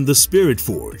within the Spirit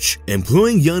Forge.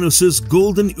 Employing Janos's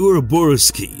golden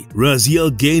Ouroboros key,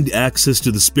 Raziel gained access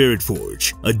to the Spirit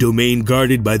Forge, a domain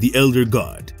guarded by the Elder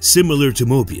God. Similar to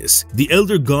Mobius, the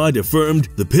Elder God affirmed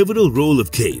the pivotal role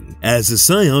of Kain as a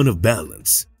scion of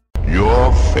balance.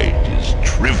 Your fate is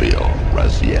trivial,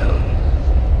 Raziel.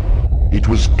 It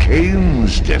was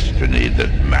Kain's destiny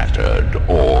that mattered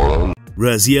all.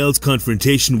 Raziel's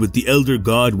confrontation with the Elder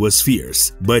God was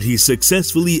fierce, but he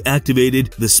successfully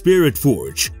activated the Spirit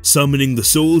Forge, summoning the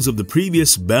souls of the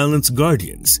previous Balance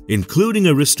Guardians, including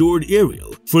a restored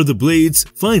Ariel, for the blade's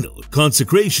final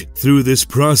consecration. Through this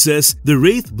process, the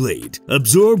Wraith blade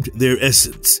absorbed their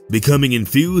essence, becoming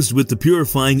infused with the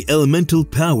purifying elemental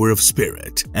power of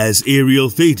spirit. As Ariel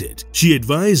fated, she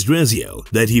advised Raziel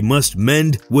that he must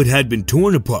mend what had been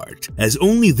torn apart, as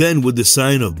only then would the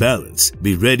sign of balance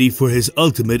be ready for his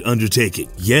ultimate undertaking.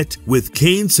 Yet, with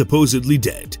Kain supposedly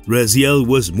dead, Raziel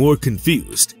was more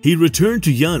confused. He returned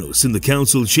to Janos in the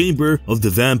council chamber of the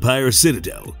vampire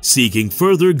citadel, seeking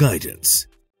further guidance.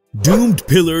 Doomed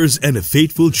pillars and a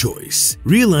fateful choice.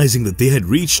 Realizing that they had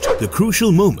reached the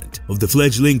crucial moment of the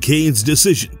fledgling Kain's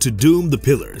decision to doom the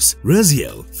pillars,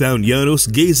 Raziel found Janos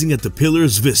gazing at the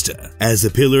pillars' vista. As the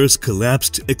pillars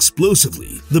collapsed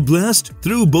explosively, the blast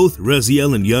threw both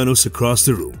Raziel and Janos across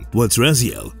the room. Once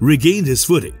Raziel regained his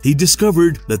footing, he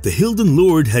discovered that the Hilden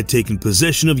Lord had taken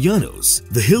possession of Janos.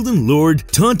 The Hilden Lord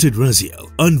taunted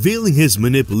Raziel, unveiling his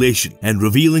manipulation and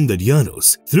revealing that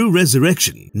Janos, through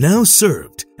resurrection, now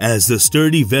served as the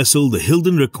sturdy vessel the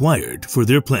Hilden required for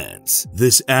their plans.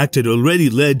 This act had already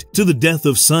led to the death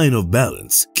of Sign of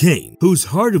Balance, Kain, whose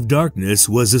heart of darkness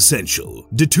was essential.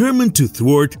 Determined to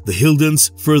thwart the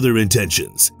Hilden's further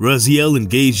intentions, Raziel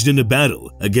engaged in a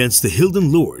battle against the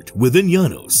Hilden Lord within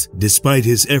Janos. Despite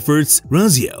his efforts,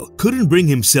 Raziel couldn't bring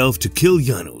himself to kill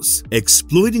Janos.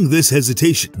 Exploiting this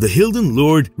hesitation, the Hilden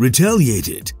Lord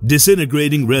retaliated,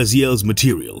 disintegrating Raziel's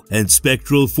material and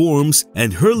spectral forms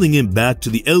and hurling him back to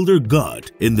the Elder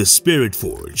God in the Spirit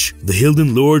Forge. The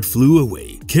Hilden Lord flew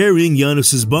away, carrying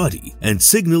Janos' body and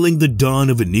signaling the dawn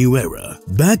of a new era.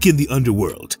 Back in the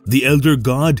underworld, the Elder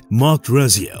God mocked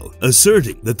Raziel,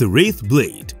 asserting that the Wraith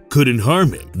blade couldn't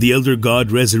harm him. The Elder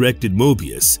God resurrected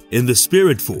Mobius in the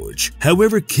Spirit Forge.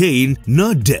 However, Kain,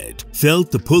 not dead, felt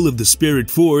the pull of the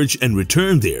Spirit Forge and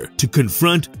returned there to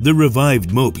confront the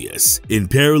revived Mobius. In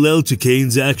parallel to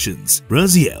Kain's actions,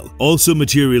 Raziel also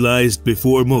materialized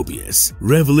before Mobius.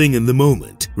 Reveling in the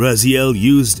moment, Raziel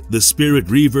used the Spirit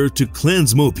Reaver to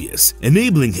cleanse Mobius,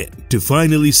 enabling him to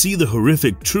finally see the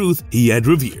horrific truth he had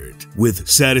revered. With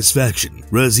satisfaction,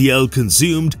 Raziel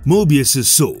consumed Mobius'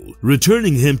 soul,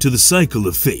 returning him to the cycle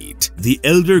of fate. The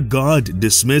Elder God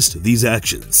dismissed these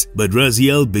actions, but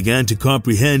Raziel began to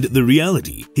comprehend the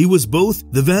reality. He was both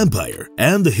the vampire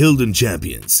and the Hilden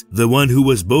champions, the one who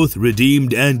was both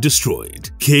redeemed and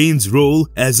destroyed. Kain's role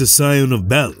as a scion of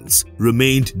balance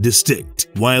remained distinct,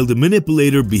 while the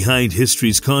manipulator behind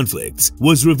history's conflicts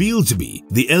was revealed to be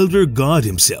the Elder God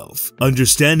himself.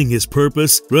 Understanding his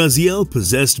purpose, Raziel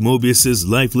possessed Mobius'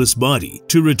 lifeless body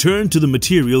to return to the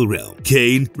material realm.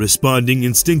 Kain, responding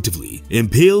instinctively,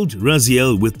 impaled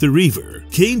Raziel with the Reaver.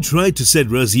 Kain tried to set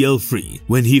Raziel free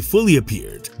when he fully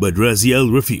appeared, but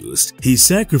Raziel refused. He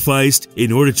sacrificed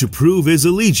in order to prove his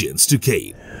allegiance to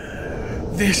Kain.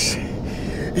 This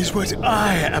is what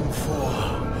I am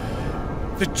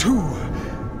for. The two.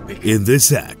 In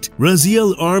this act,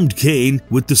 Raziel armed Kain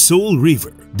with the Soul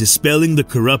Reaver, dispelling the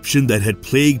corruption that had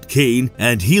plagued Kain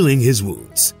and healing his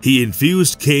wounds. He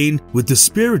infused Kain with the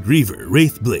Spirit Reaver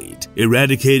Wraith Blade,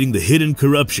 eradicating the hidden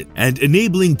corruption and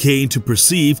enabling Kain to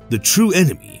perceive the true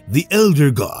enemy, the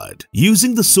Elder God.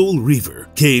 Using the Soul Reaver,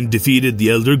 Kain defeated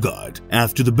the Elder God.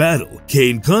 After the battle,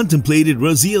 Kain contemplated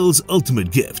Raziel's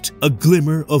ultimate gift, a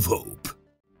glimmer of hope.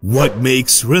 What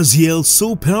makes Raziel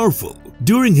so powerful?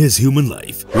 During his human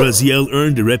life, Raziel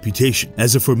earned a reputation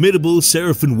as a formidable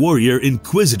Seraphim warrior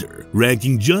inquisitor,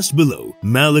 ranking just below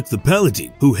Malik the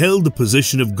Paladin, who held the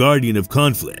position of Guardian of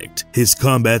Conflict. His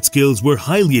combat skills were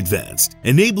highly advanced,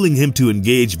 enabling him to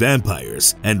engage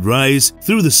vampires and rise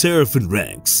through the Seraphim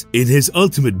ranks. In his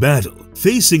ultimate battle,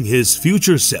 facing his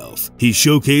future self, he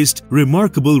showcased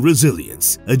remarkable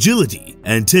resilience, agility,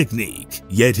 and technique.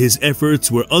 Yet his efforts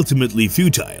were ultimately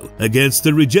futile against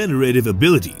the regenerative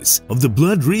abilities of the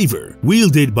Blood Reaver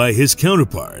wielded by his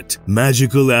counterpart.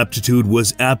 Magical aptitude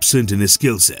was absent in his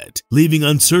skill set, leaving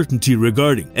uncertainty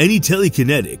regarding any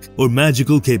telekinetic or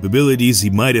magical capabilities he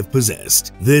might have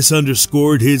possessed. This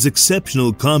underscored his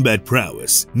exceptional combat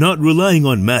prowess, not relying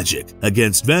on magic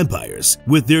against vampires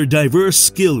with their diverse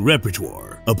skill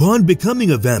repertoire. Upon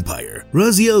becoming a vampire,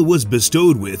 Raziel was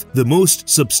bestowed with the most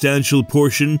substantial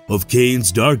portion of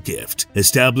Kain's dark gift,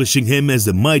 establishing him as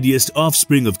the mightiest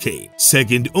offspring of Kain,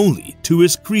 second only to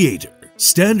his creator.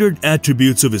 Standard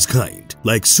attributes of his kind,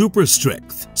 like super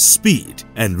strength, speed,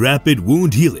 and rapid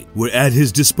wound healing, were at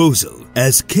his disposal.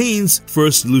 As Kain's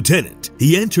first lieutenant,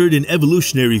 he entered an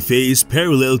evolutionary phase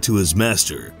parallel to his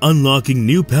master, unlocking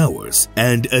new powers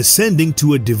and ascending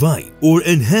to a divine or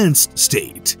enhanced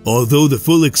state. Although the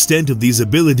full extent of these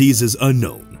abilities is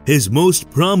unknown, his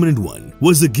most prominent one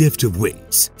was the gift of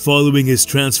wings. Following his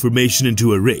transformation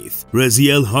into a Wraith,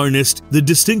 Raziel harnessed the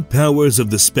distinct powers of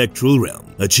the spectral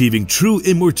realm, achieving true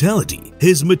immortality.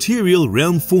 His material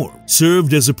realm form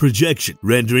served as a projection,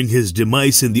 rendering his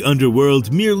demise in the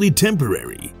underworld merely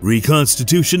temporary.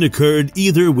 Reconstitution occurred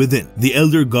either within the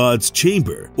Elder God's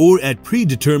chamber or at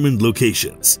predetermined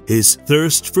locations. His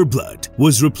thirst for blood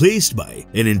was replaced by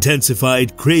an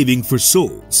intensified craving for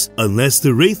souls. Unless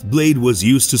the Wraith Blade was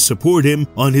used to support him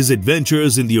on his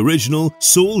adventures in the original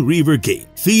Soul Reaver game,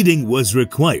 feeding was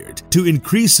required to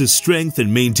increase his strength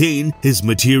and maintain his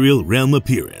material realm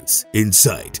appearance.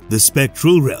 Inside the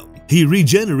spectral realm, he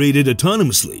regenerated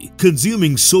autonomously,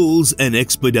 consuming souls and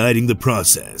expediting the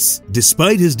process.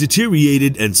 Despite his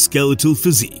deteriorated and skeletal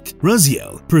physique,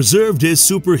 Raziel preserved his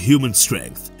superhuman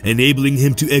strength, enabling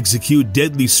him to execute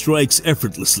deadly strikes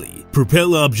effortlessly,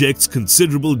 propel objects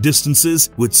considerable distances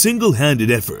with single-handed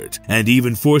effort, and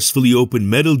even forcefully open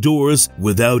metal doors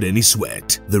without any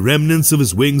sweat. The remnants of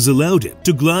his wings allowed him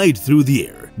to glide through the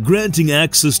air, granting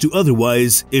access to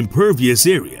otherwise impervious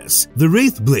areas. The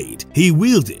Wraith blade he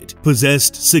wielded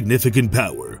possessed significant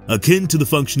power, akin to the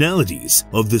functionalities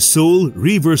of the Soul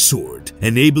Reaver sword,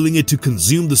 enabling it to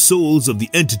consume the souls of the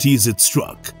entities it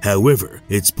struck. However,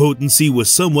 its potency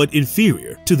was somewhat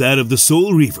inferior to that of the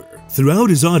Soul Reaver. Throughout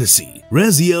his odyssey,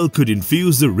 Raziel could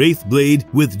infuse the Wraith blade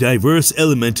with diverse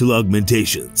elemental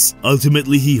augmentations.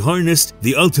 Ultimately, he harnessed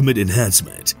the ultimate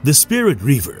enhancement, the Spirit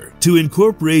Reaver, to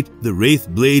incorporate the Wraith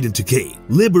blade into Kain,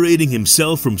 liberating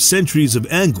himself from centuries of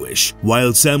anguish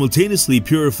while simultaneously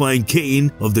purifying Kain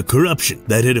of the corruption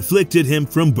that had afflicted him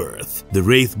from birth. The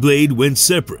Wraith blade, when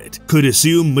separate, could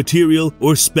assume material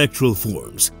or spectral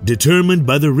forms, determined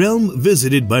by the realm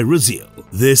visited by Raziel.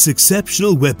 This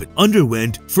exceptional weapon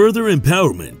underwent further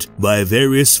empowerment by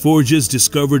various forges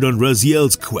discovered on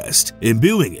Raziel's quest,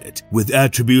 imbuing it with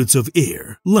attributes of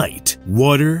air, light,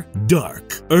 water,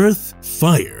 dark, earth,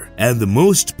 fire, and the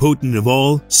most potent of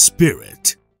all,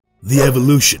 spirit. The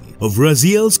evolution of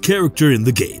Raziel's character in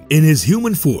the game. In his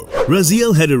human form,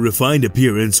 Raziel had a refined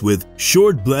appearance with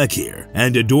short black hair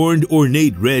and adorned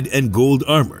ornate red and gold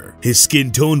armor. His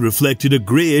skin tone reflected a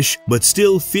grayish but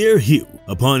still fair hue.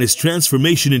 Upon his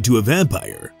transformation into a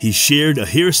vampire, he shared a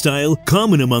hairstyle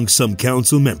common among some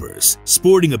council members,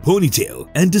 sporting a ponytail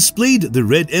and displayed the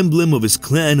red emblem of his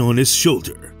clan on his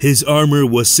shoulder. His armor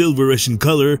was silverish in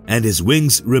color and his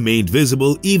wings remained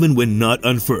visible even when not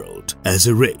unfurled. As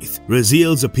a Wraith,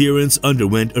 Raziel's appearance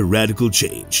underwent a radical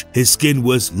change. His skin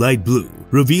was light blue,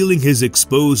 revealing his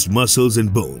exposed muscles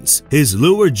and bones. His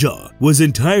lower jaw was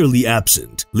entirely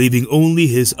absent, leaving only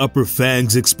his upper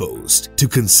fangs exposed. To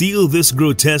conceal this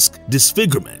grotesque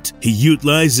disfigurement, he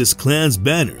utilized his clan's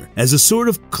banner as a sort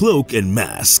of cloak and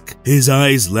mask. His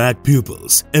eyes lacked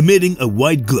pupils, emitting a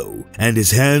white glow, and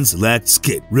his hands lacked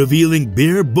skin, revealing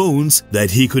bare bones that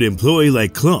he could employ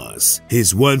like claws.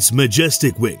 His once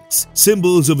majestic wings,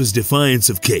 symbols of his defiance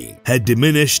of Kain, had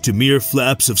diminished to mere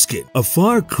flaps of skin, a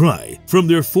far cry from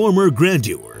their former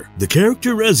grandeur. The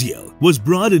character Raziel was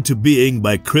brought into being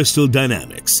by Crystal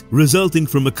Dynamics, resulting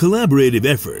from a collaborative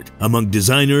effort among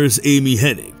designers Amy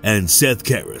Hennig and Seth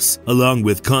Karras, along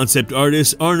with concept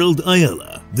artist Arnold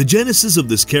Ayala. The genesis of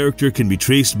this character can be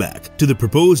traced back to the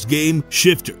proposed game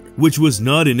Shifter, which was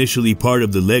not initially part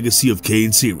of the Legacy of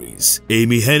Kain series.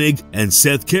 Amy Hennig and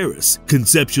Seth Karras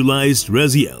conceptualized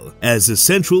Raziel as the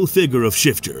central figure of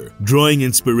Shifter, drawing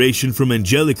inspiration from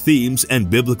angelic themes and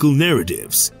biblical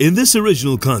narratives. In this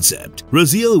original concept,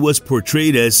 Raziel was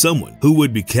portrayed as someone who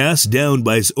would be cast down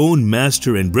by his own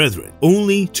master and brethren,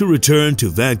 only to return to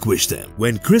vanquish them.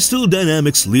 When Crystal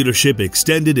Dynamics leadership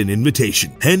extended an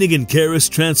invitation, Hennig and Karras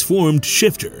transformed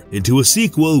Shifter into a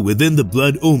sequel within the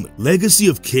Blood Omen Legacy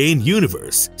of Kain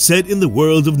universe set in the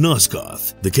world of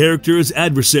Nosgoth. The character's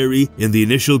adversary in the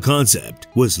initial concept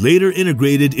was later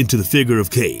integrated into the figure of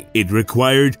Kain. It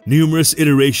required numerous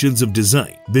iterations of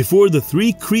design before the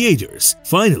three creators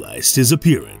finalized his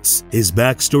appearance. His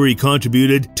backstory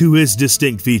contributed to his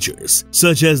distinct features,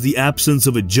 such as the absence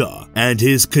of a jaw and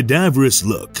his cadaverous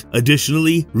look.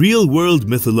 Additionally, real-world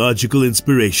mythological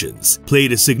inspirations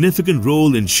played a significant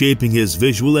role in shaping his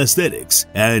visual aesthetics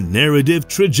and narrative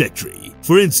trajectory.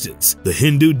 For instance, the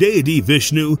Hindu deity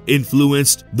Vishnu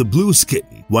influenced the blue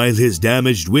skin, while his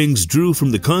damaged wings drew from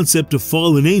the concept of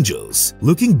fallen angels.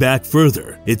 Looking back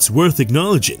further, it's worth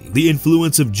acknowledging the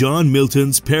influence of John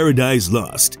Milton's Paradise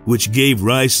Lost, which gave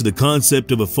rise to the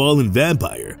concept of a fallen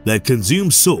vampire that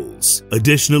consumes souls.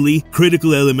 Additionally,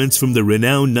 critical elements from the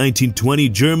renowned 1920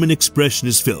 German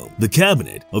expressionist film The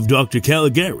Cabinet of Dr.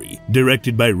 Caligari,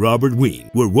 directed by Robert Wien,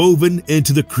 were woven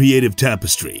into the creative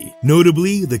tapestry.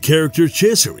 Notably, the character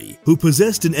Cesare, who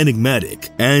possessed an enigmatic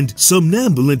and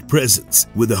somnambulant presence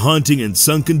with a haunting and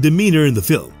sunken demeanor in the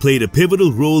film, played a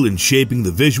pivotal role in shaping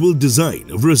the visual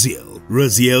design of Raziel.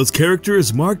 Raziel's character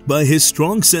is marked by his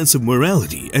strong sense of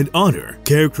morality and honor,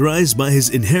 characterized by his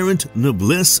inherent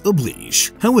noblesse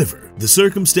oblige. However, the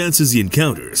circumstances he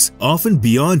encounters, often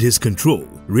beyond his control,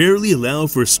 rarely allow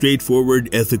for straightforward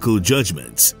ethical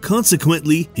judgments.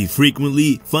 Consequently, he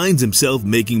frequently finds himself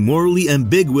making morally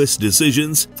ambiguous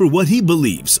decisions for what he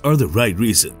believes are the right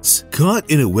reasons.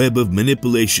 Caught in a web of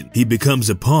manipulation, he becomes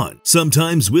a pawn,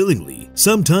 sometimes willingly,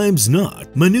 sometimes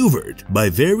not, maneuvered by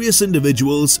various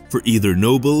individuals for either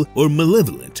noble or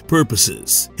malevolent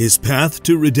purposes. His path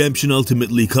to redemption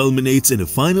ultimately culminates in a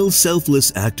final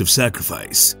selfless act of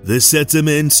sacrifice. This sets him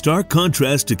in stark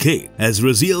contrast to Kain, as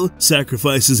Raziel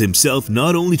sacrifices himself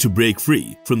not only to break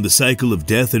free from the cycle of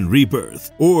death and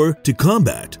rebirth, or to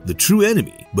combat the true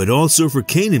enemy, but also for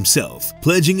Kain himself,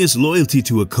 pledging his loyalty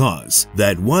to a cause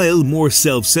that, while more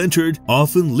self-centered,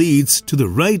 often leads to the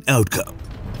right outcome.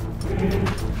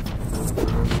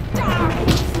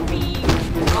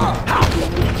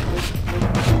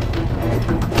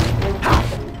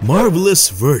 Marvelous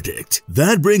verdict.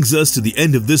 That brings us to the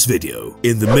end of this video.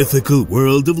 In the mythical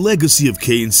world of Legacy of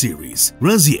Kain series,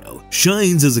 Raziel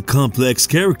shines as a complex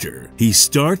character. He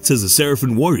starts as a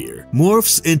Seraphim warrior,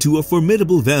 morphs into a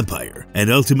formidable vampire,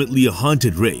 and ultimately a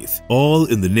haunted wraith, all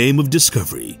in the name of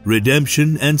discovery,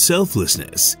 redemption, and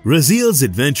selflessness. Raziel's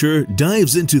adventure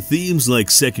dives into themes like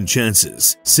second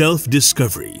chances,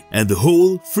 self-discovery, and the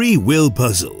whole free will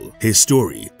puzzle. His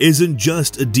story isn't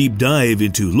just a deep dive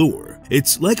into lore.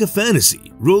 It's like a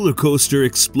fantasy roller coaster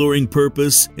exploring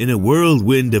purpose in a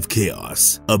whirlwind of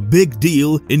chaos. A big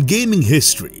deal in gaming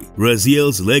history,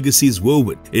 Raziel's legacy is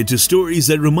woven into stories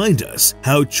that remind us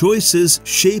how choices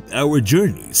shape our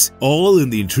journeys, all in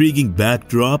the intriguing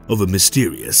backdrop of a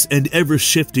mysterious and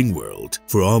ever-shifting world.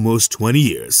 For almost 20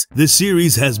 years, the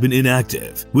series has been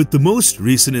inactive, with the most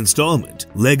recent installment,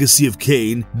 Legacy of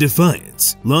Kain: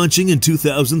 Defiance, launching in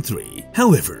 2003.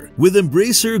 However, with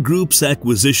Embracer Group's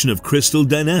acquisition of Crystal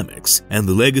Dynamics and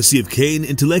the Legacy of Kain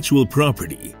intellectual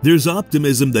property, there's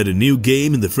optimism that a new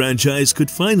game in the franchise could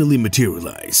finally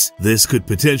materialize. This could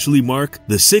potentially mark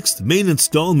the 6th main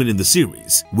installment in the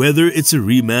series, whether it's a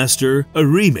remaster, a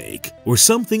remake, or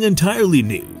something entirely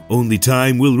new. Only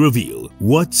time will reveal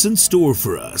what's in store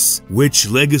for us. Which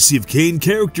Legacy of Kain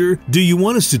character do you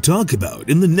want us to talk about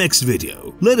in the next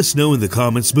video? Let us know in the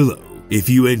comments below. If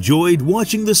you enjoyed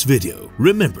watching this video,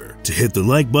 remember to hit the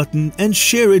like button and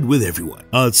share it with everyone.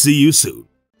 I'll see you soon.